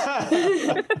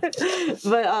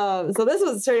 But so this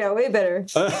was turning out way better.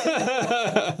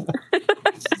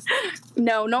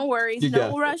 No worries.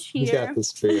 No rush here. You got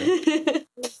this for you.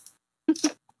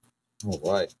 All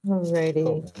right. Alrighty.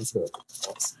 Oh, that's good.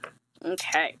 Awesome.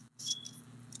 Okay.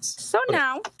 So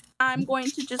now I'm going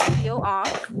to just peel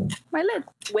off my lid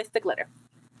with the glitter.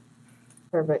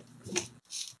 Perfect.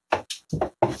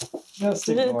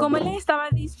 Como les estaba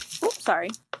diciendo, oops, sorry.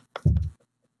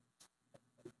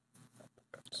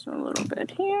 Just a little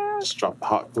bit here. Just drop the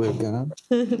hot glue gun.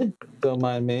 Don't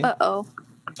mind me. Uh-oh.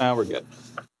 Now we're good.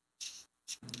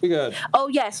 We good. Oh,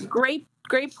 yes. Great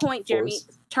point, Jeremy.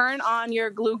 Turn on your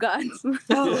glue guns. Okay,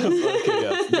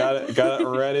 yeah. Got it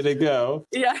ready to go.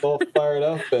 Yeah. All fired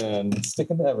up and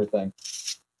sticking to everything.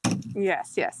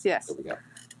 Yes. There we go.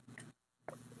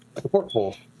 Like a pork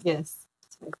bowl. Yes.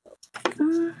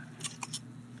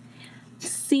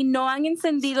 Si no han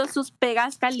encendido sus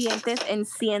pegas calientes,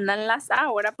 enciéndanlas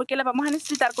ahora porque las vamos a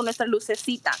necesitar con nuestra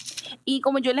lucecita. Y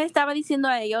como yo les estaba diciendo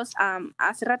a ellos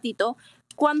hace ratito,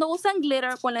 cuando usan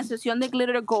glitter, con la excepción de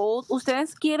glitter gold,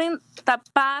 ustedes quieren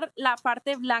tapar la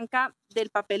parte blanca del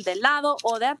papel del lado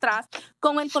o de atrás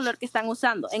con el color que están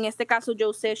usando. En este caso yo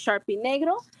usé Sharpie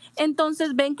negro.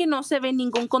 Entonces ven que no se ve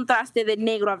ningún contraste de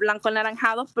negro a blanco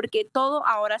anaranjado porque todo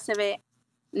ahora se ve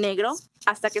negro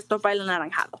hasta que estopa el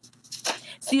anaranjado.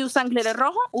 Si usan glitter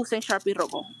rojo, usen Sharpie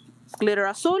rojo. Glitter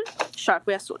azul,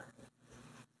 Sharpie azul.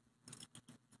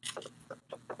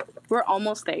 We're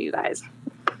almost there, you guys.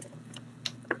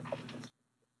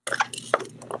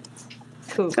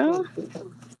 Cool.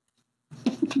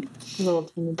 Little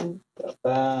tiny bit. Got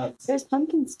that. There's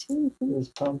pumpkins too. There's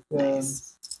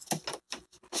pumpkins.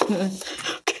 Okay.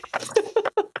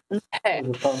 There's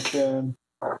a pumpkin.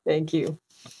 Thank you.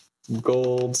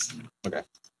 Golds. Okay.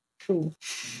 Cool.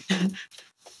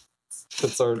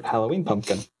 That's our Halloween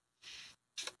pumpkin.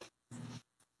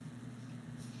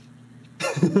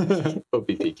 We'll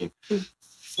be peeking.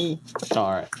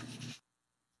 All right.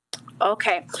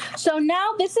 Okay, so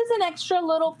now this is an extra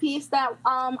little piece that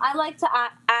I like to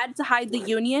add to hide the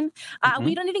union.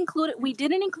 We didn't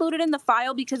include it in the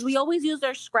file because we always use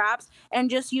our scraps and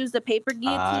just use the paper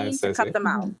guillotine to cut them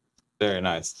out. Very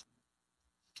nice.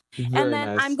 And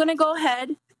then I'm going to go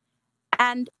ahead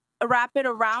and wrap it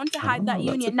around to hide that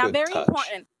union. Now, very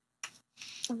important.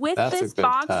 With this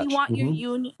box, you want your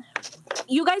union.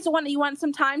 You guys want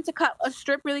some time to cut a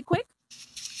strip really quick?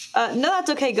 No, that's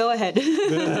okay. Go ahead.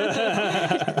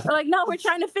 They're like, no, we're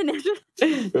trying to finish.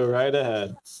 Go right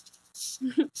ahead.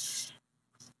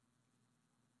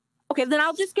 Okay, then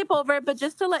I'll just skip over it. But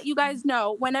just to let you guys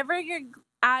know, whenever you're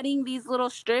adding these little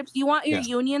strips, you want your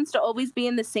unions to always be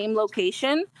in the same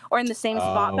location or in the same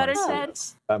spot, better said.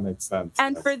 Yes. That makes sense.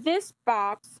 And for this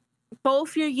box,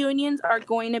 both your unions are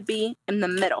going to be in the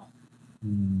middle.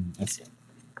 I see.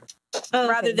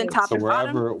 Rather than top So and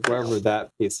bottom. wherever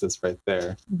that piece is right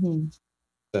there,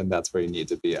 then that's where you need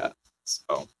to be at.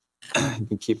 So you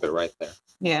can keep it right there.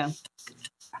 Yeah.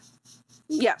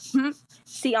 Yeah.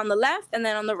 See on the left and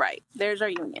then on the right. There's our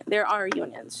union. There are our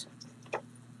unions.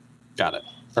 Got it.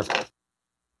 Perfect.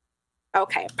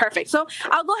 Okay, perfect. So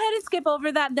I'll go ahead and skip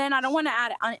over that then. I don't want to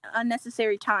add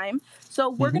unnecessary time. So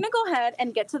we're going to go ahead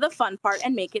and get to the fun part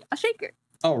and make it a shaker.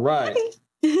 All right.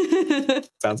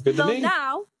 Sounds good to me. So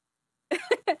now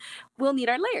we'll need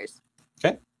our layers.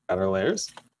 Okay, got our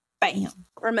layers. Bam.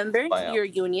 Remember your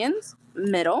unions,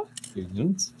 middle.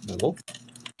 Unions, middle.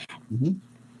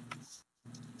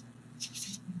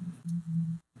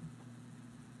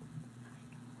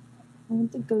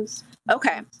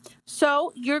 Okay,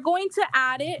 so you're going to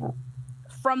add it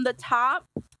from the top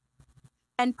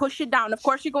and push it down. Of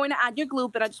course, you're going to add your glue,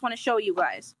 but I just want to show you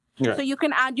guys. Right. So you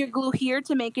can add your glue here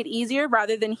to make it easier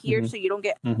rather than here so you don't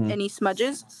get any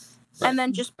smudges. Right. And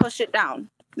then just push it down.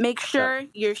 Make sure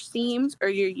your seams or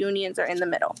your unions are in the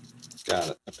middle.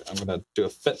 Got it. Okay, I'm going to do a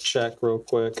fit check real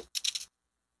quick.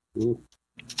 Ooh.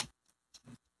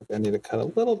 I need to cut a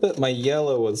little bit. My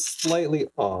yellow was slightly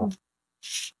off.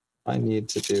 I need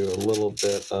to do a little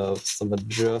bit of some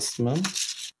adjustment.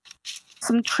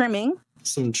 Some trimming.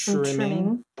 Some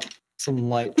trimming. Some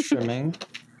light trimming.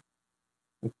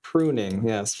 And pruning.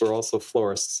 Yes, we're also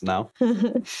florists now.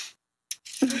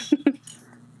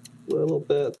 Little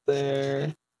bit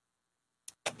there.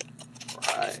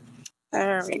 Right.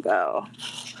 There we go.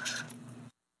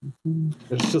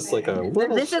 It's just like a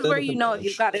little. This is where you know if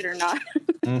you've got it or not.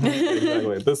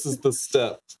 Exactly. This is the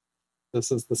step. This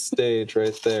is the stage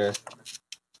right there.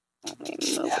 Let me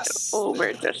move it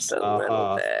over just a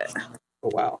little bit. Oh,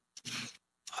 wow.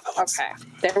 Okay.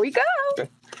 There we go. Okay.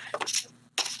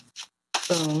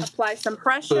 Boom. Apply some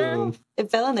pressure. Boom.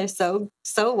 It fell in there so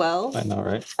well. I know,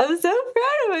 right? I'm so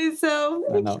proud of myself.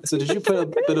 I know. So did you put a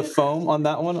bit of foam on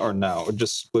that one or no? Or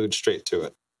just glued straight to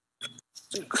it?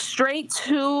 Straight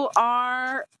to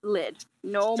our lid.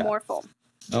 No more foam.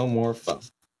 No more foam.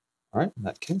 All right, in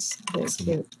that case.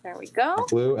 There we go.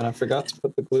 Glue, and I forgot to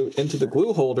put the glue into the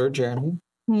glue holder, Jeremy.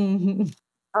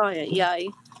 Oh, yeah.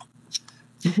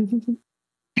 There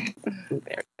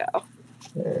we go.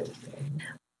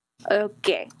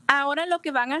 Ok, ahora lo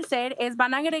que van a hacer es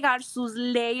van a agregar sus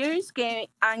layers que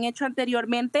han hecho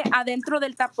anteriormente adentro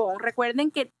del tapón.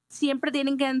 Recuerden que siempre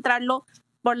tienen que entrarlo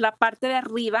por la parte de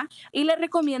arriba y les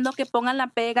recomiendo que pongan la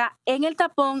pega en el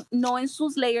tapón, no en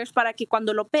sus layers, para que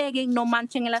cuando lo peguen no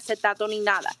manchen el acetato ni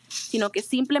nada, sino que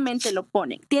simplemente lo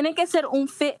ponen. Tiene que ser un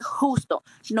fit justo,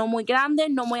 no muy grande,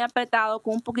 no muy apretado,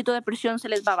 con un poquito de presión se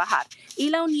les va a bajar.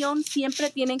 Y la unión siempre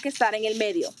tiene que estar en el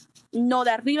medio. No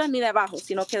de arriba ni de abajo,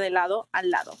 sino que de lado al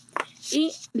lado.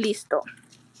 Y listo.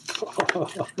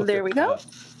 There we go.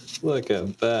 Look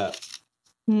at that.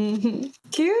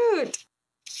 Cute.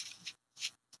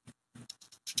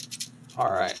 All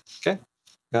right. Okay.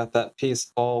 Got that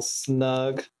piece all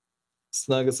snug.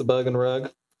 Snug as a bug and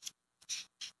rug.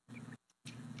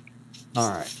 All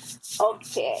right.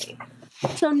 Okay.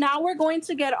 So now we're going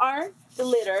to get our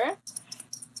glitter.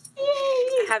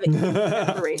 Yay! Have it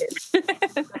separated.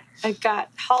 I got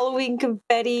Halloween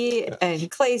confetti and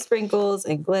clay sprinkles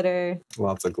and glitter.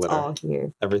 Lots of glitter. All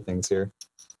here. Everything's here.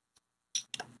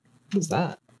 Who's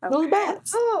that? Okay. Little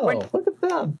bats. Oh, look at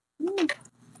them.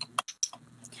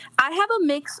 I have a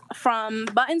mix from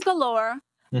Buttons Galore,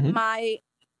 my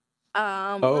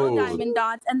little diamond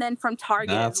dots, and then from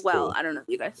Target as well. Cool. I don't know if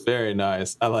you guys. Very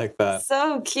nice. I like that.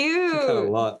 So cute. Got a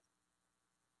lot.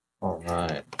 All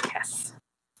right. Yes.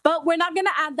 But we're not going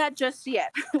to add that just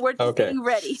yet. We're just getting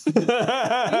ready.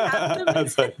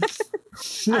 That's like...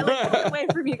 I like to get away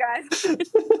from you guys.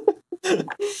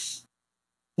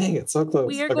 Dang it, so close.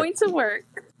 We are going to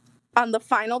work on the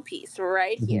final piece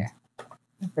right here.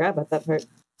 I forgot about that part.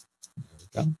 There we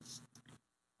go.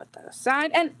 Put that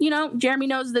aside. And, you know, Jeremy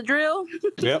knows the drill.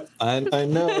 Yep, I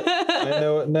know it. I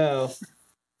know it now.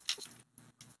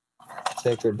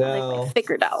 Take her down. Like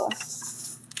thicker dowel.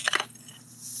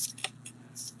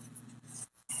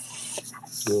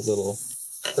 Do a little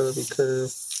curvy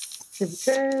curve. Curvy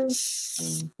curve.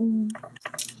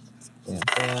 And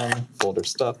down. Fold her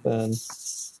stuff in.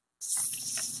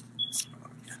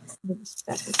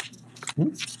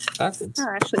 Backwards. Oh,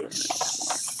 actually.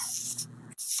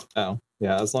 Oh,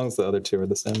 yeah, as long as the other two are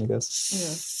the same, I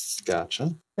guess. Yeah.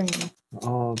 Gotcha.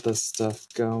 All this stuff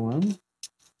going.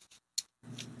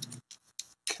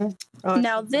 Okay.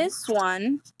 Now this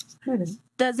one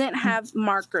doesn't have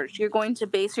markers. You're going to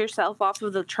base yourself off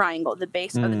of the triangle, the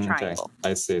base of the triangle.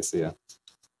 Okay. I see, yeah.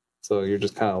 So you're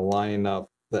just kind of lining up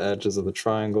the edges of the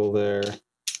triangle there.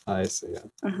 I see,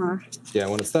 yeah. Yeah,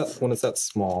 when it's that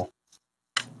small.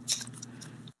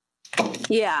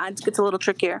 Yeah, it gets a little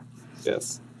trickier.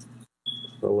 Yes.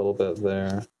 A little bit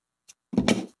there.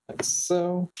 Like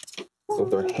so. So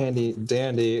with our handy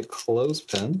dandy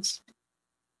clothespins.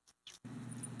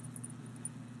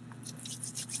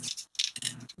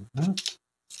 That.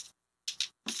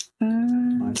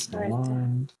 Nice and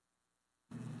aligned.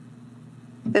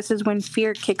 This is when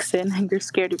fear kicks in and you're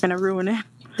scared you're going to ruin it.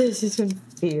 This is when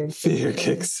fear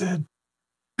kicks in.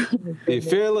 Be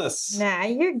fearless. Nah,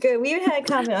 you're good. We even had a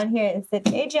comment on here that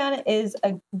said Adriana is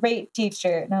a great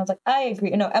teacher. And I was like, I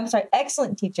agree. No, I'm sorry,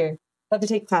 excellent teacher. Love to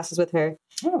take classes with her.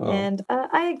 Oh. And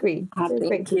I agree.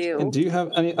 Thank you. And do you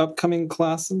have any upcoming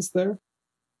classes there?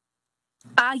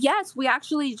 Yes, we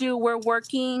actually do. We're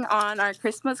working on our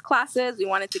Christmas classes. We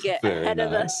wanted to get ahead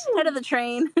of the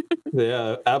train.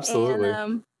 Yeah, absolutely.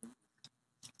 And,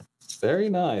 very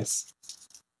nice.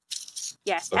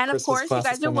 yes, So and of Christmas course, you classes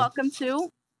guys are coming. welcome to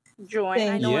join.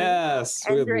 Thank I know Yes,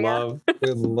 we'd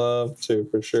love to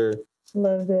for sure.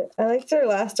 Loved it. I liked our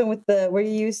last one with where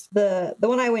you used the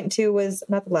one I went to was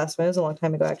not the last one. It was a long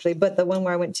time ago actually, but the one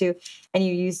where I went to and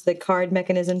you used the card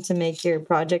mechanism to make your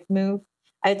project move.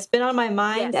 It's been on my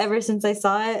mind ever since I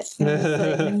saw it. And I was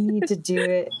like, I need to do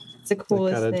it. It's the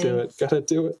coolest thing. Gotta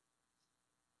do it.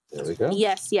 There we go.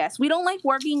 Yes. We don't like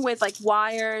working with like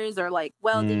wires or like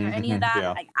welding or any of that.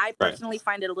 Yeah. Like, I personally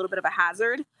find it a little bit of a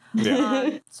hazard.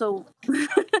 Yeah. So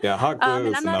yeah, hot glue and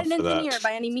is I'm not an enough for that. engineer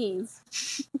by any means.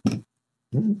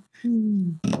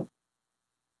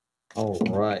 All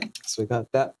right. So we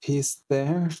got that piece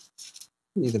there.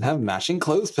 You can have matching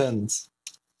clothespins.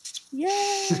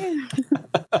 Yay!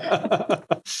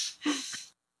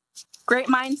 Great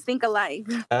minds think alike.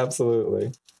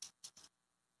 Absolutely.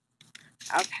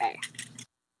 Okay.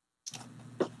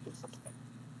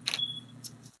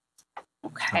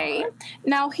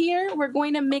 Now here we're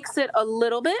going to mix it a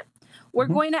little bit. We're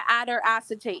going to add our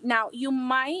acetate. Now you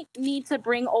might need to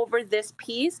bring over this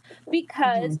piece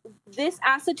because this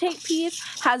acetate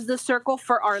piece has the circle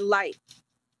for our light.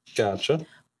 Gotcha.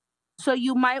 So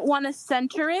you might want to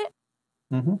center it.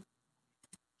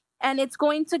 And it's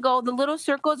going to go, the little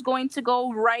circle is going to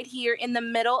go right here in the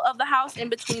middle of the house in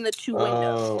between the two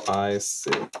windows. Oh, I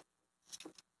see. Let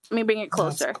me bring it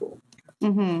closer. That's cool.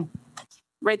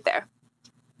 Right there.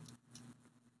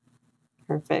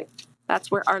 Perfect.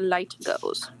 That's where our light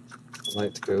goes.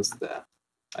 Light goes there.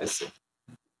 I see.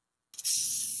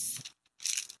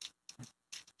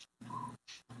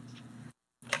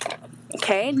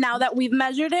 Okay, now that we've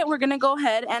measured it, we're going to go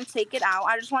ahead and take it out.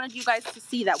 I just wanted you guys to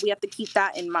see that. We have to keep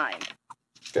that in mind.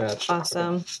 Gotcha.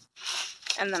 Awesome.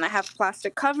 And then I have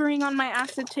plastic covering on my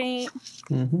acetate.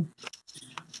 It's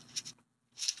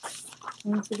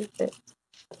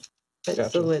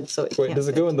the lid, so it Wait, does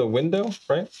it go in the window,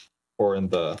 right? Or in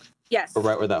the... Yes. Or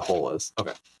right where that hole is?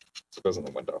 Okay. So it goes in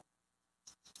the window.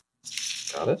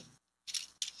 Got it.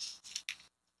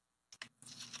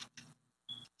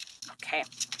 Okay.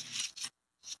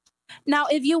 Now,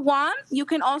 if you want, you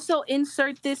can also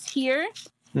insert this here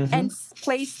and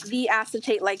place the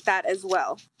acetate like that as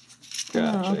well.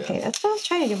 Gotcha, oh, okay. That's what I was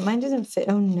trying to do. Mine doesn't fit.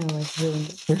 Oh, no. It's really...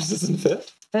 Yours doesn't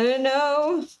fit? I don't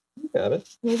know. Got it.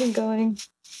 Where's it going?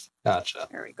 Gotcha.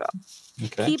 There we go.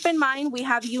 Okay. Keep in mind, we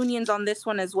have unions on this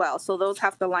one as well, so those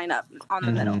have to line up on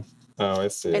the middle. Oh, I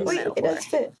see. In the Wait, middle. it does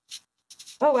fit.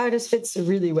 Oh, wow. It just fits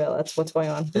really well. That's what's going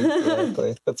on.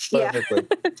 Exactly. That's perfectly.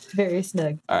 Very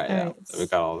snug. All right, yeah. So we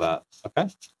got all that. Okay.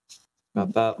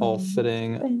 Got that all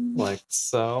fitting like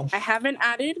so. I haven't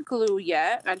added glue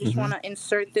yet. I just want to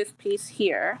insert this piece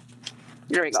here.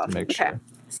 There we go. Just to make sure.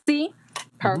 See?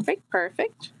 Perfect,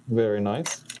 perfect. Very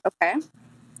nice. Okay.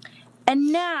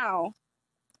 And now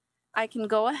I can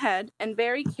go ahead and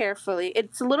very carefully,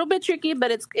 it's a little bit tricky,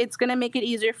 but it's going to make it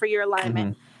easier for your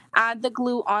alignment. Add the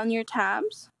glue on your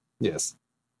tabs. Yes.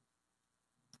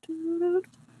 Need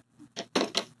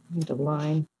a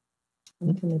line.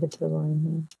 I'm committed to the line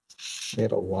now.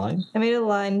 Made a line? I made a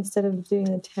line instead of doing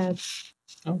the tab.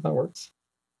 Oh, that works.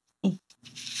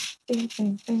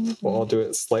 Well, I'll do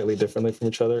it slightly differently from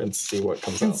each other and see what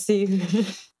comes out. Let's see.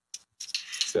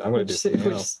 So I'm going to do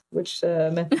something else. Which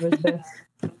method was best?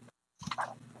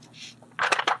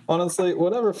 Honestly,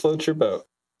 whatever floats your boat.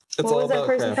 It's what all was that about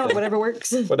person crafting. called? Whatever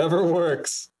works. Whatever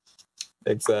works.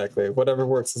 Exactly. Whatever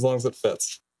works as long as it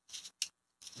fits.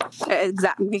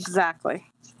 Exactly.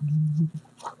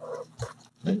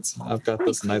 Right, so I've got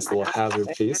this nice little hazard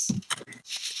piece.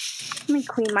 me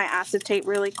clean my acetate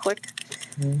really quick.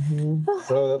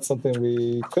 So that's something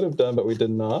we could have done, but we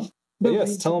did not. But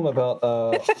yes, tell them about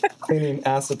cleaning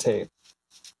acetate,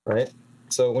 right?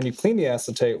 So when you clean the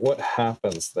acetate, what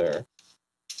happens there?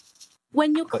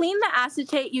 When you clean the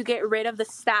acetate, you get rid of the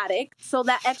static, so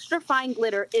that extra fine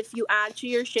glitter, if you add to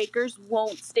your shakers,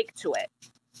 won't stick to it.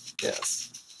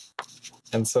 Yes.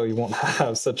 And so you won't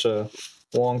have such a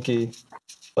wonky,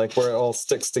 like where it all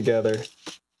sticks together.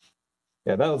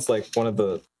 Yeah, that was like one of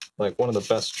the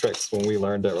best tricks when we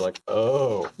learned it. We're like,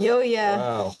 oh. Yeah.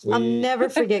 Wow. I'll never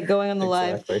forget going on the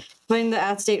Exactly. live, putting the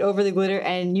acetate over the glitter,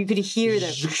 and you could hear the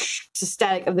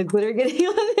static of the glitter getting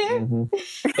on there.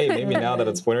 Hey, maybe now that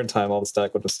it's wintertime, all the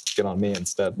static would just get on me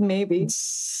instead. Maybe.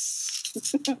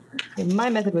 My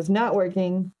method was not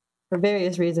working for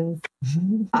various reasons.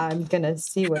 I'm going to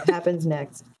see what happens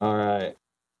next. All right.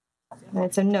 All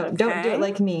right, so no, don't do it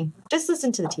like me. Just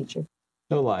listen to the teacher.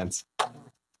 No lines.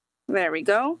 There we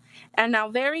go. And now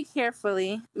very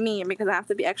carefully, because I have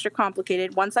to be extra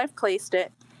complicated, once I've placed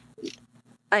it,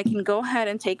 I can go ahead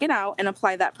and take it out and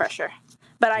apply that pressure.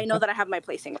 But I know that I have my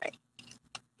placing right.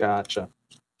 Gotcha. Okay,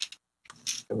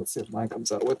 let's see if mine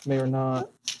comes out with me or not.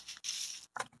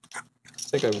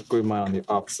 I think I glued mine on the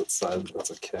opposite side, but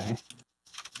that's okay.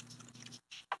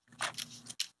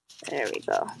 There we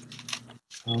go.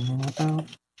 Come on out.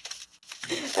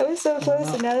 I was so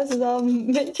close, and now this is all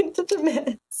making such a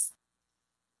mess.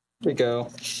 Here we go.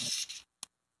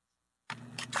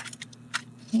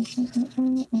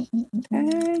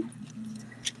 Okay.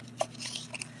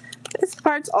 This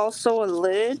part's also a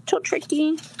little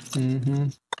tricky.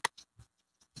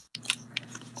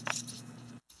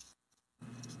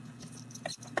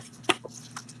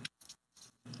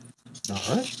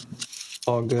 All right.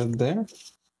 All good there.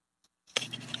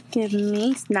 Give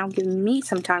me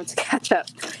some time to catch up.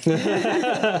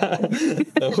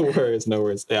 No worries, no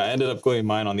worries. Yeah, I ended up gluing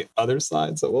mine on the other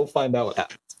side, so we'll find out what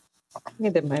happens. I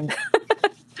did mine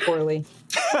poorly.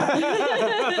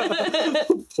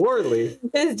 Poorly?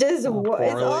 It's just,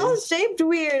 it's all shaped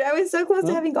weird. I was so close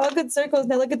to having all good circles.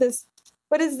 Now look at this.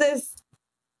 What is this?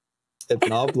 It's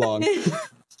an oblong.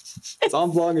 It's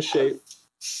oblong shape.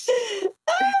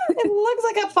 It looks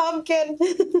like a pumpkin.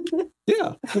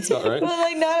 Yeah, that's about right. But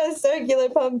like not a circular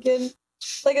pumpkin.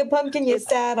 Like a pumpkin you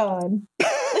sat on.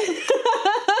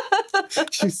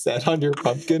 You sat on your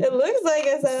pumpkin? It looks like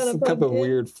I sat on a Some pumpkin. kind of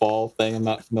weird fall thing I'm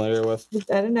not familiar with.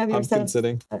 I don't know if you're Pumpkin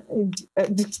sitting.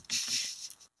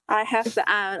 I have to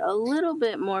add a little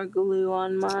bit more glue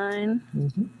on mine.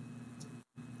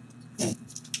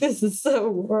 This is so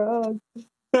wrong.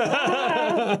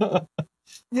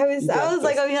 I was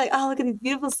like, oh, look at these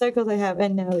beautiful circles I have,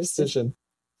 and now it's Precision.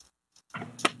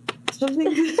 something.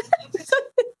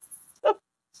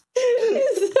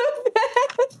 It's so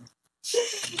bad.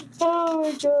 Oh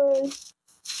my gosh.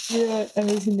 Yeah, I'm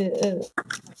just gonna.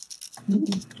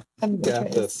 I'm gonna try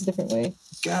this a different way.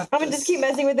 I'm gonna just keep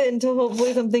messing with it until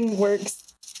hopefully something works.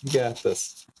 You got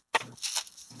this.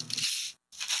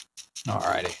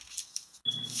 Alrighty.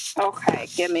 Okay,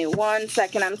 give me 1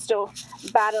 second. I'm still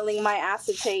battling my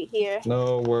acetate here.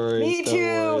 No worries. Me too.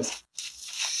 No worries.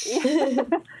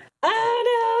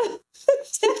 Oh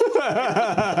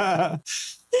no.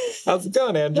 How's it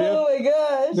going, Andrea? Oh my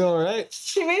gosh. You all right?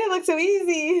 She made it look so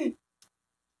easy.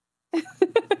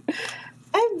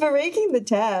 I'm breaking the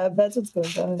tab. That's what's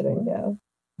going on right now.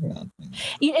 Yeah,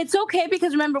 it's okay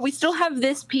because remember, we still have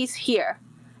this piece here.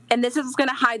 And this is going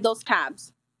to hide those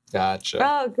tabs. Gotcha.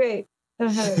 Oh, great. I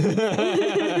don't have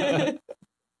it.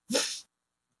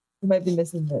 We might be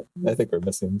missing it. I think we're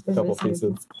missing a couple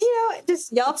pieces. You know,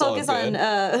 just y'all It's all focus on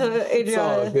It's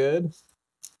all Adriana. good.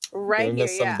 Right We here,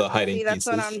 missed some of the hiding See, that's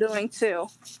what pieces. I'm doing too.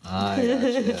 I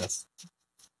gotcha, yes.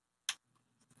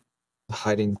 The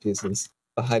hiding pieces.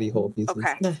 The hidey hole pieces.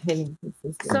 Okay. The hiding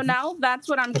pieces. So now that's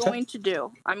what I'm going to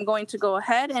do. I'm going to go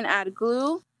ahead and add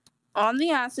glue on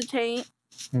the acetate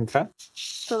Okay.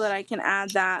 so that I can add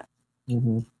that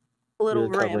little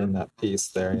You're covering rim. that piece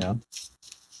there, yeah.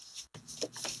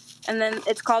 And then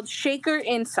it's called shaker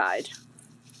inside.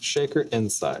 Shaker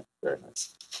inside. Very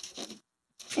nice.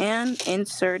 And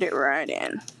insert it right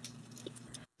in.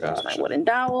 There's my Gotcha. wooden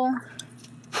dowel.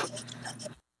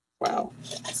 Wow.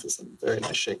 This is a very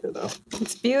nice shaker, though.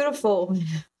 It's beautiful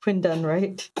when done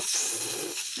right.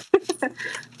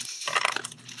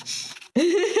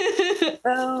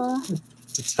 Oh.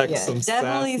 Detect some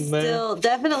sass in there.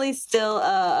 definitely still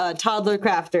a toddler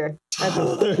crafter.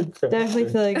 Definitely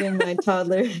feel like in my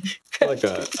toddler. Like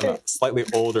a slightly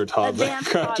older toddler Advanced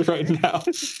crafter toddler. right now.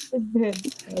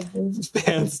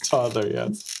 Advanced toddler,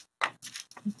 yes.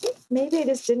 Maybe I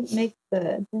just didn't make the.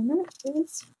 Did I not do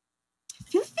this?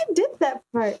 feel like I did that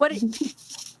part. What?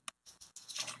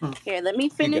 Here, let me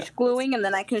finish gluing, and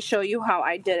then I can show you how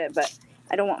I did it. But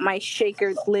I don't want my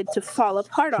shaker lid to fall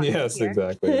apart on me. Yes, here.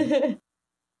 exactly.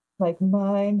 Like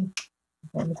mine.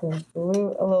 I'm going to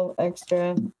glue a little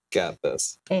extra. Got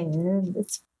this. And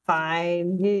it's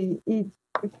fine.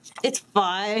 It's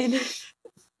fine.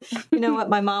 You know what?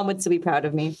 My mom would still be proud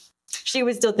of me. She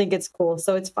would still think it's cool,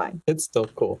 so it's fine. It's still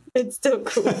cool. It's still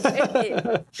cool.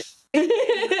 Thanks,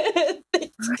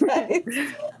 guys.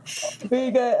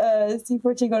 We got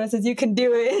C14 going says you can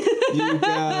do it. You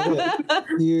got it.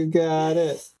 You got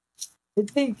it. I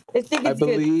think it's good.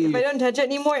 If I don't touch it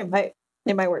anymore, it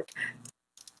might work.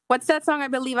 What's that song? I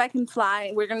Believe I Can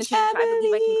Fly. We're gonna change it to I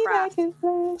Believe I Can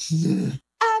Craft.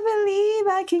 I believe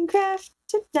I can craft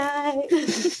tonight.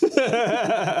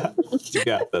 You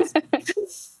got this.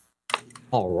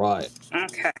 All right.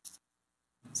 Okay.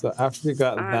 So after we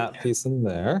got that piece in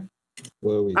there,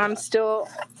 what do we got? I'm still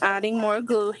adding more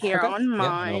glue here on Yeah,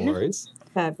 mine. no worries.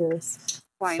 Fabulous.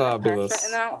 Why not? Fabulous. Perfect.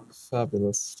 And then I'll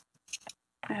Fabulous.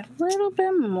 add a little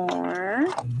bit more.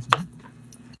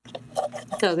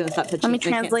 So I was gonna stop touching. Let me I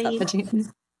can't stop translate.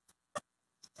 touching.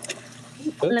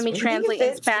 Let me translate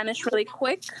in Spanish really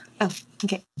quick. Oh,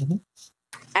 okay.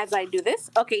 As I do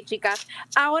this. Ok, chicas.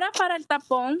 Ahora para el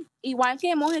tapón, igual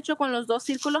que hemos hecho con los dos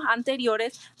círculos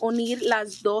anteriores, unir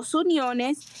las dos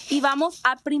uniones y vamos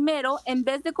a primero, en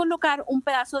vez de colocar un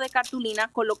pedazo de cartulina,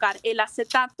 colocar el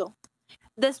acetato.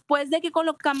 Después de que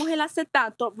colocamos el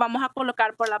acetato, vamos a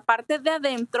colocar por la parte de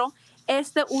adentro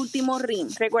este último rim.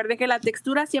 Recuerden que la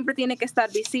textura siempre tiene que estar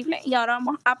visible y ahora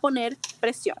vamos a poner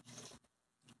presión.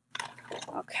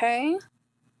 Okay.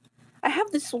 I have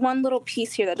this one little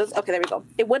piece here that does. Okay, there we go.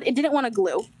 It didn't want to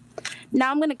glue.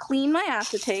 Now I'm going to clean my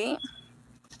acetate.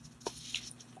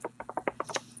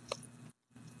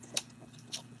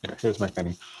 Here's my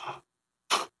penny.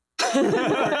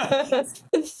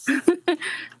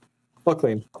 All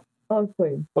clean. All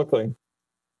clean. All clean.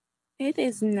 It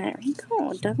is there we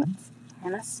go. It doesn't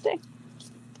want to stick.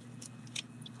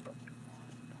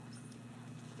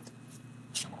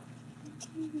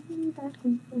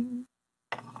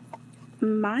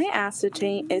 My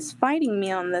acetate is fighting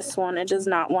me on this one. It does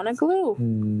not want to glue.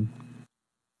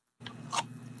 There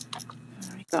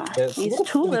we go. It's These a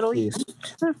two little. finicky.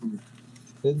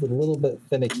 It's a little bit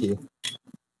finicky.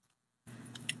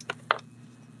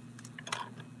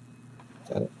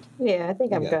 Got it. Yeah, I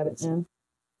think I've got it this. now.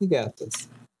 You got this.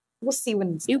 We'll see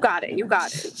when it's You got it. You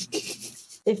got it.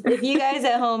 If you guys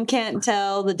at home can't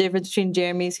tell the difference between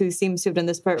Jeremy's, who seems to have done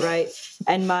this part right,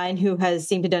 and mine, who has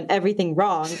seemed to have done everything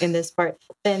wrong in this part,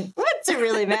 then what's it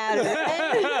really matter?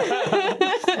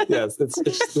 Yes, it's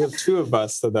just, we have two of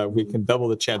us so that we can double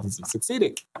the chances of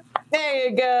succeeding There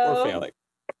you go. or failing,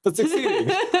 but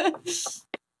succeeding.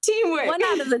 Teamwork. One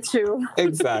out of the two.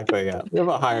 Exactly. Yeah, we have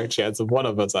a higher chance of one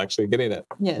of us actually getting it.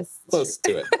 Yes. Close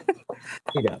to it.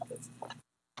 We got this.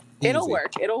 It'll Easy.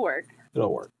 work. It'll work.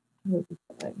 It'll work.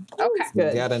 Okay.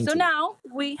 Good. Got into So now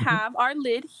we have our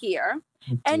lid here.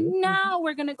 And now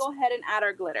we're going to go ahead and add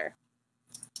our glitter.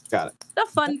 Got it. The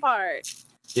fun part.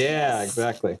 Yeah,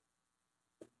 exactly.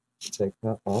 Take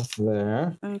that off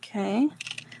there. Okay.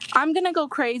 I'm going to go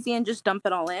crazy and just dump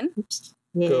it all in.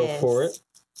 Yes. Go for it.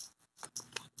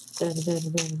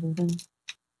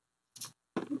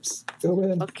 Oops. Go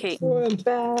in. Okay. Go in.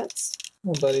 Bats.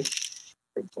 Oh, buddy.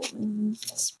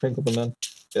 Sprinkle them in.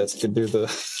 Yes, you could do the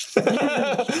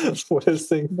what is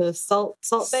the The salt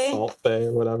bay. Salt bay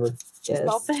or whatever. Yes.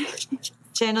 Salt bay.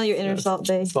 Channel your inner Yes. Salt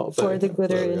bay. Salt Pour bay. the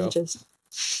glitter There we in. go. Just.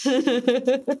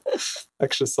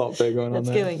 Extra salt bay going That's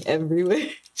on there. going everywhere.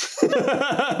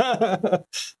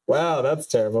 Wow, that's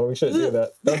terrible. We shouldn't do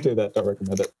that. Don't do that. Don't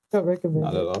recommend it. Don't recommend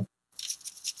Not it. at all.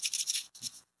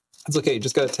 It's okay. You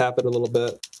just got to tap it a little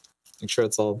bit. Make sure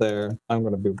it's all there. I'm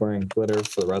going to be wearing glitter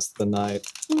for the rest of the night.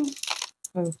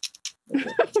 Oh.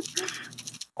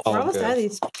 All We're almost good. out of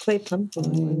these clay pumpkin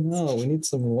ones. No, we need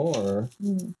some more.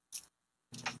 Mm.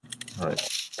 All right.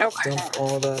 Okay. Dump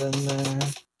all that in there.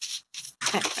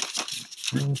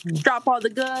 Drop all the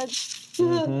goods.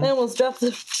 Mhm. I almost dropped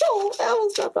the. Oh, I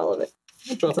almost dropped all of it.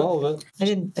 Drop all of it. I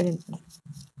didn't.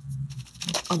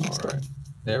 All right.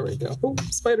 There we go. Oh,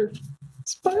 spider.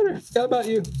 Spider. Forgot about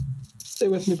you. Stay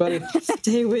with me, buddy.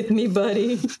 Stay with me,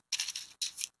 buddy.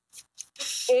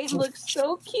 It looks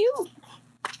so cute.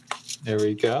 There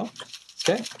we go.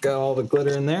 Okay. Got all the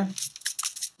glitter in there.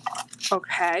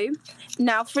 Okay.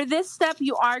 Now for this step,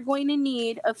 you are going to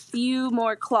need a few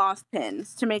more cloth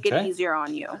pins to make it Okay. easier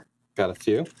on you. Got a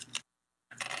few.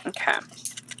 Okay.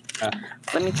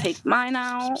 Let me take mine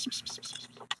out.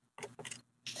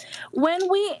 When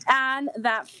we add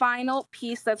that final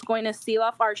piece that's going to seal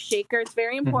off our shaker, it's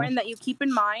very important that you keep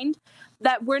in mind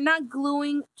that we're not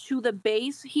gluing to the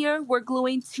base here, we're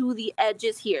gluing to the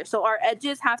edges here. So our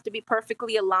edges have to be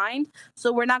perfectly aligned,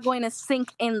 so we're not going to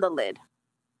sink in the lid.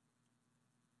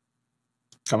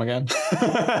 Come again?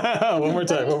 One more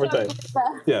time.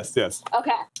 Yes.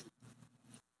 Okay.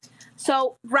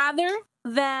 So rather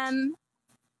than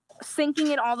sinking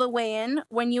it all the way in,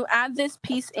 when you add this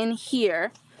piece in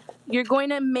here, you're going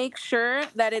to make sure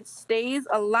that it stays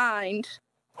aligned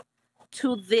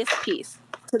to this piece,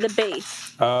 to the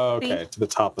base. Oh, okay, See? to the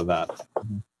top of that.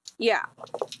 Yeah.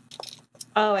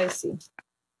 Oh, I see.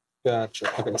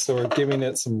 Gotcha. Okay, so we're giving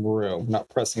it some room, not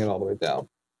pressing it all the way down.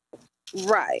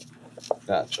 Right.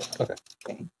 Gotcha. Okay.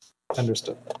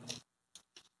 Understood.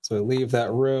 So we leave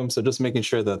that room. So just making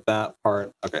sure that that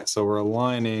part, okay, so we're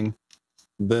aligning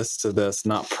this to this,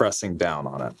 not pressing down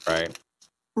on it, right?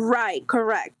 Right,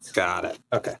 correct. Got it.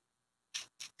 Okay.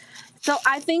 So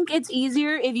I think it's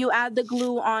easier if you add the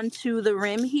glue onto the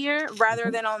rim here rather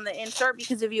than on the insert,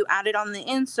 because if you add it on the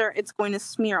insert, it's going to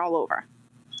smear all over.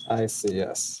 I see.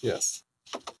 Yes.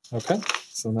 Okay.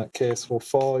 So in that case, we'll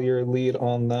follow your lead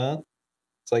on that.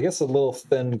 So I guess a little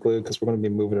thin glue because we're going to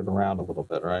be moving it around a little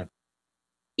bit, right?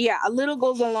 Yeah, a little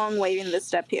goes a long way in this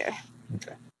step here.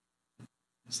 Okay.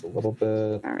 Just a little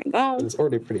bit. There we go. It's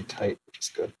already pretty tight, which is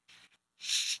good.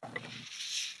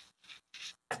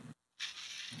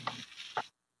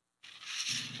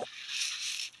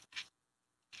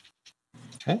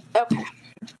 Okay.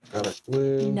 Got it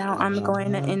glue. Now I'm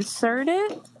going to insert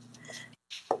it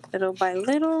little by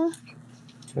little.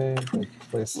 Okay.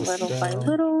 Place this Little by down.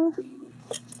 little.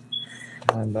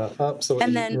 Line that up. So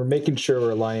And then- we're making sure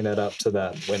we're lining it up to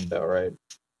that window, right?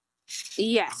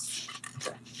 Yes.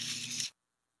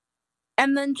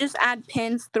 And then just add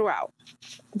pins throughout.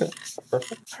 Okay.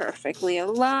 Perfect. Perfectly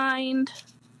aligned.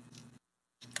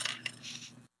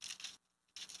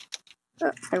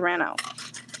 Oh, I ran out.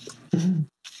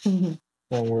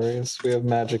 No worries. We have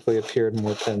magically appeared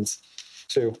more pins,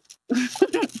 too.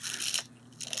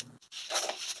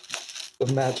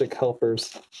 The magic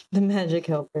helpers. The magic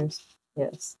helpers.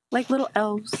 Yes. Like little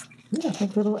elves. Yeah,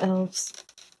 like little elves.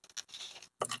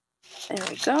 There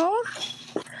we go.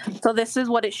 So this is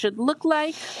what it should look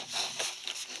like.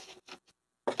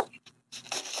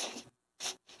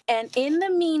 And in the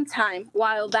meantime,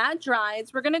 while that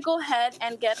dries, we're going to go ahead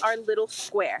and get our little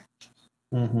square.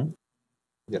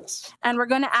 Yes. And we're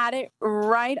going to add it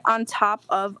right on top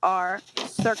of our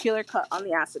circular cut on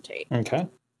the acetate. Okay.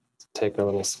 Take our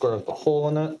little square with the hole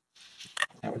in it.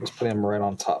 And we're just putting him right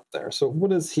on top there. So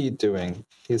what is he doing?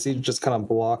 Is he just kind of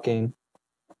blocking?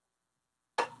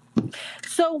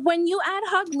 So when you add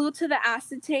hot glue to the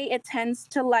acetate, it tends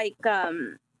to like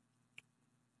I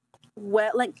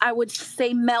would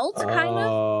say melt kind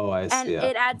of. Oh, I see. And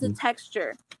it adds a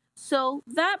texture. So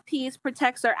that piece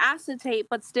protects our acetate,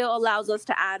 but still allows us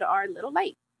to add our little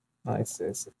light. I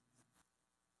see.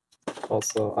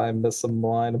 Also, I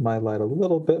misaligned my light a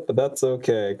little bit, but that's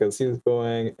okay because he's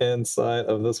going inside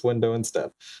of this window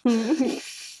instead.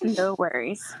 No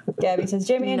worries. Gabby says,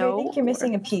 Jeremy, Andrew, I think you're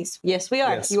missing a piece. Yes, we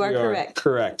are. Yes, you are we correct.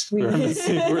 Correct. We're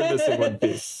missing one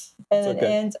piece.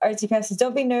 And Artsy Craft says,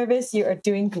 don't be nervous. You are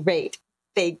doing great.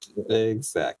 Thank you.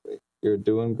 Exactly. You're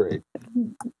doing great.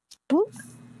 Boop.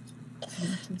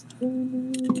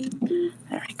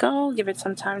 There we go. Give it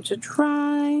some time to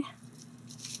dry.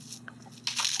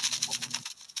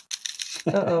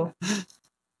 Uh-oh.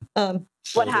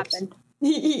 What happened?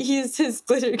 His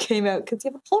glitter came out because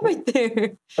you have a hole right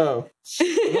there. Oh. I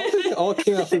don't think it all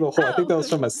came out through the hole. I think that was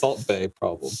from my Salt Bay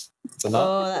problem. So not...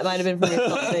 Oh, that might have been from your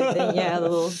Salt Bay thing. Yeah, the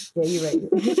little... Yeah, you're right.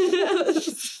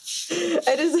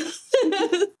 I just...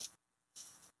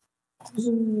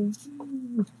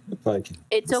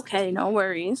 It's okay. No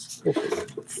worries.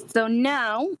 So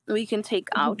now we can take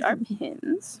out our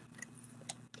pins.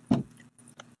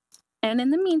 And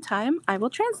in the meantime, I will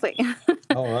translate.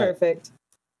 All right. Perfect.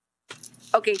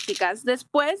 Ok, chicas,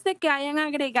 después de que hayan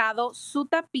agregado su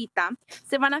tapita,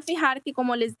 se van a fijar que,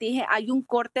 como les dije, hay un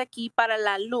corte aquí para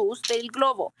la luz del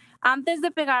globo. Antes de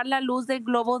pegar la luz del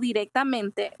globo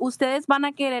directamente, ustedes van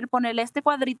a querer ponerle este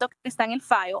cuadrito que está en el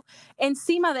fallo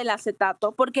encima del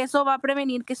acetato, porque eso va a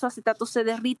prevenir que su acetato se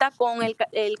derrita con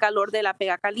el calor de la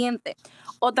pega caliente.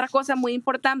 Otra cosa muy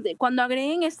importante, cuando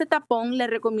agreguen este tapón, les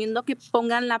recomiendo que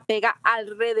pongan la pega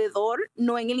alrededor,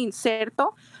 no en el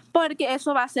inserto, porque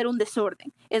eso va a ser un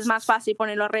desorden. Es más fácil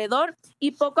ponerlo alrededor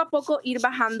y poco a poco ir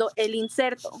bajando el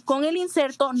inserto. Con el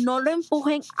inserto no lo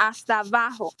empujen hasta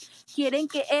abajo. Quieren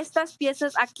que estas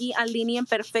piezas aquí alineen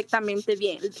perfectamente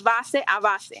bien, base a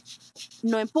base.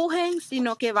 No empujen,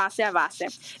 sino que base a base.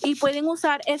 Y pueden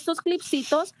usar estos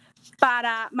clipsitos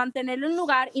para mantenerlo en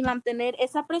lugar y mantener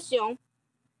esa presión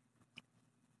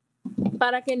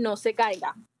para que no se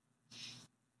caiga.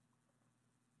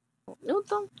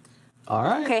 All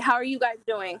right. Okay, how are you guys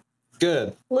doing?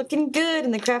 Good. Looking good,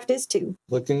 and the craft is too.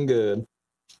 Looking good.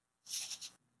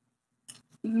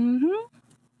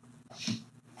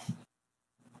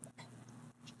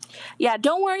 Yeah,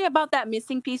 don't worry about that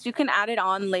missing piece. You can add it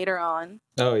on later on.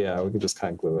 Oh, yeah, we can just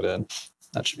kind of glue it in.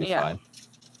 That should be fine.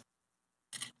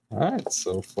 All right,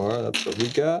 so far, that's what we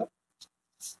got.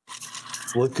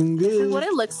 It's looking good. This is what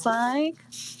it looks like.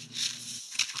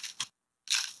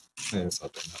 Yeah, it's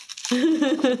not doing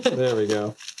that. There we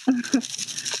go.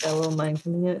 Got a little mine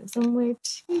coming out somewhere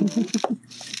too. I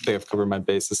think I've covered my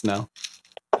bases now.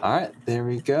 All right, there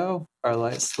we go. Our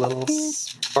nice little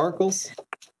sparkles.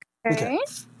 Okay.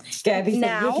 Gabby said,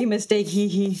 Now- rookie mistake, hee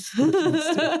hee.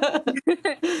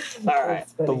 All right,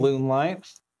 balloon light.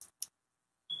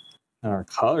 And our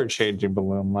color changing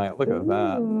balloon light. Look at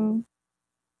that. Ooh.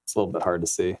 It's a little bit hard to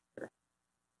see. Here.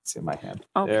 See my hand.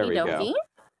 There we go. Okey-dokey.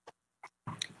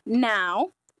 Now,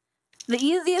 the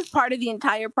easiest part of the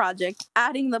entire project,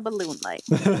 adding the balloon light.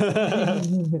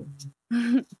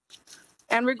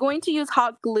 And we're going to use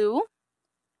hot glue.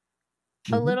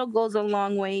 A little goes a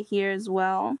long way here as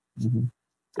well.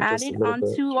 Add Just a it little bit.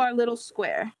 onto our little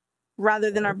square rather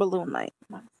than our balloon light.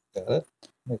 Got it.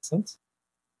 Makes sense.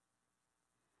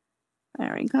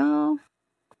 There we go.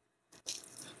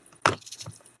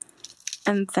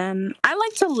 And then I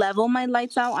like to level my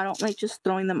lights out. I don't like just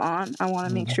throwing them on. I want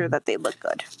to make sure that they look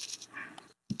good.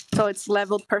 So it's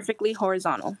leveled perfectly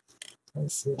horizontal.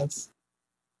 Let's see.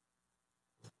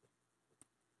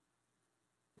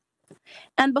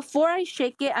 And before I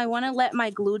shake it, I want to let my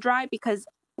glue dry because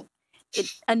it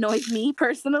annoys me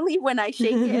personally when I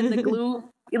shake it and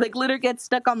the glitter gets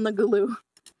stuck on the glue.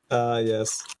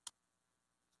 Yes.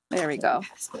 There we go.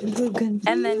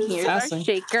 And then here's our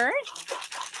shaker.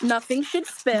 Nothing should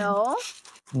spill.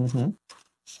 Mm-hmm.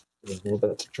 A little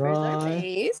bit to Here's our dry.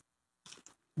 base.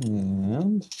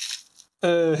 And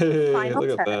hey, Final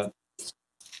look at test.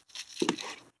 that.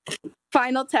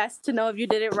 Final test to know if you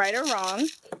did it right or wrong.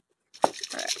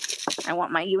 I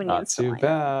want my unions Not to too line up.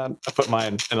 bad. I put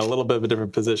mine in a little bit of a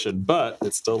different position, but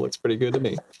it still looks pretty good to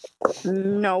me.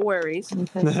 No worries.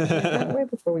 Right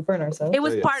before we burn ourselves. It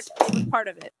was yes. part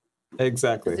of it.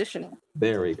 Exactly. Positioning.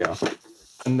 There we go.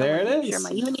 And there it Share is. my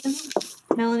unions.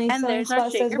 Melanie And there's our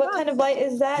Sunspot says, shaker what box. kind of light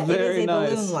is that? Very it is a nice.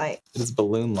 balloon light. It is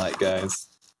balloon light, guys.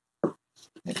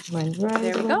 Mine's right.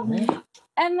 There we go.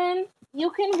 And then you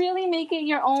can really make it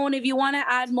your own if you want to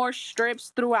add more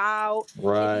strips throughout.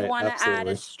 Right. If you want to add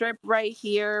absolutely. a strip right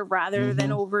here rather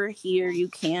than over here, you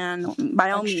can.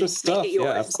 By all Extra means, stuff. make it yours.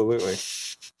 Yeah, absolutely.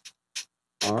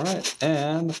 All right.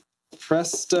 And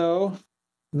presto.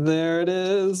 There it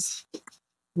is.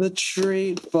 The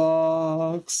treat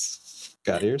box.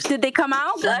 Got ears? Did they come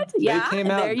out good? Yeah. They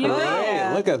came out there you great.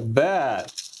 go. Look at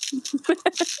that. Oh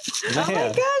my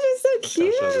Man. gosh, it's so I'll show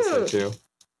this cute. one too.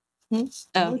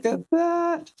 Oh. Look at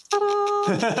that.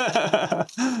 Ta-da.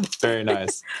 Very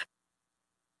nice.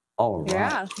 All right.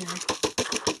 Yeah.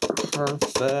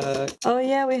 Perfect. Oh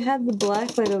yeah, we had the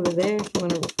black light over there if you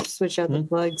want to switch out the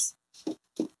plugs.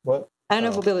 What? I don't know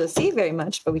if we'll be able to see very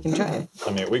much, but we can try.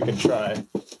 I mean, we can try.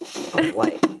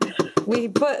 Light.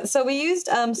 We used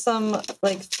some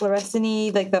like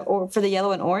fluorescent-y, like for the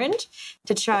yellow and orange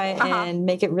to try and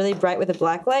make it really bright with a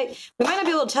black light. We might not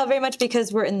be able to tell very much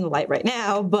because we're in the light right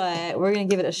now, but we're gonna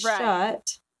give it a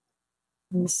shot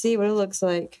and see what it looks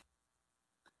like.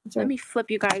 Let me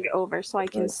flip you guys over so I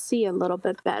can see a little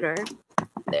bit better.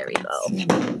 There we go.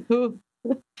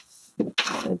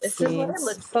 Let's This see. is what it It's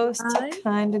looks supposed like. to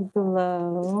kind of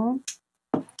glow.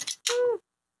 It's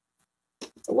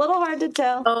a little hard to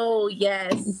tell, Oh,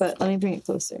 yes. but let me bring it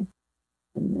closer.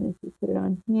 And then if you put it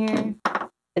on here,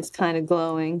 it's kind of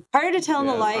glowing. Harder to tell in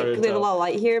the Yeah, it's light harder to because we have a tell. lot of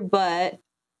light here, but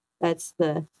that's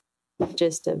the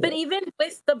gist of But it. even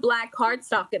with the black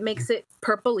cardstock, it makes it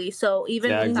purpley. So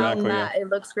even Yeah, without exactly, that, it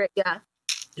looks great. Yeah.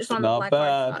 Just on Not the black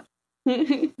bad.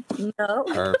 cardstock. No.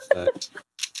 Perfect.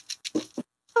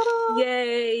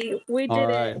 Yay. We did All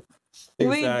it. right.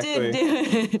 We Exactly.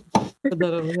 did do it. Put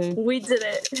that over there. We did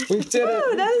it. We did it.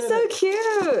 Oh, that was so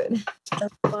cute.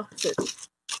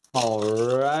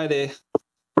 Alrighty.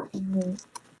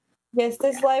 Yes,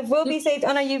 this live will be saved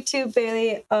on our YouTube,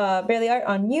 Barely Art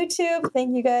on YouTube.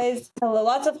 Thank you guys. Hello,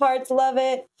 lots of hearts. Love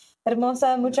it.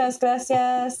 Hermosa, muchas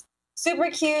gracias. Super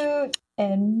cute.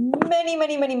 and many,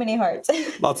 many, many, many hearts.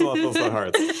 Lots of waffles and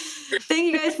hearts.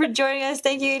 Thank you guys for joining us.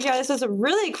 Thank you, Adriana. This was a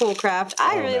really cool craft.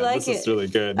 I really like it. This is really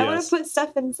good. I want to put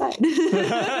stuff inside.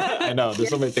 I know. There's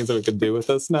so many things that we can do with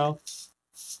this now.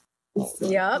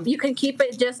 Yep. You can keep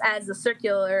it just as a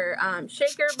circular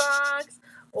shaker box,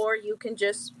 or you can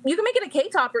make it a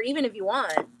cake topper even if you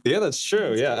want. Yeah, that's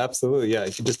true. Yeah, absolutely. Yeah,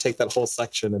 you can just take that whole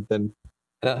section and then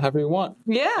cut out however you want.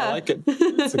 Yeah. I like it.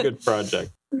 It's a good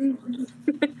project.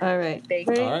 All right.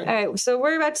 All right. So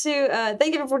we're about to,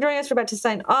 thank you for joining us. We're about to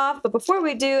sign off. But before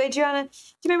we do, Adriana, do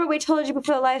you remember we told you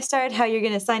before the live started how you're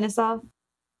going to sign us off?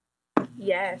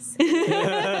 Yes.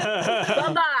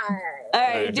 Bye-bye. All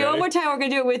right. Do it one more time. We're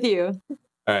going to do it with you.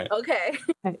 All right. Okay.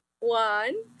 All right.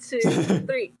 1, 2,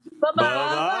 3. Bye-bye.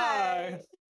 Bye-bye.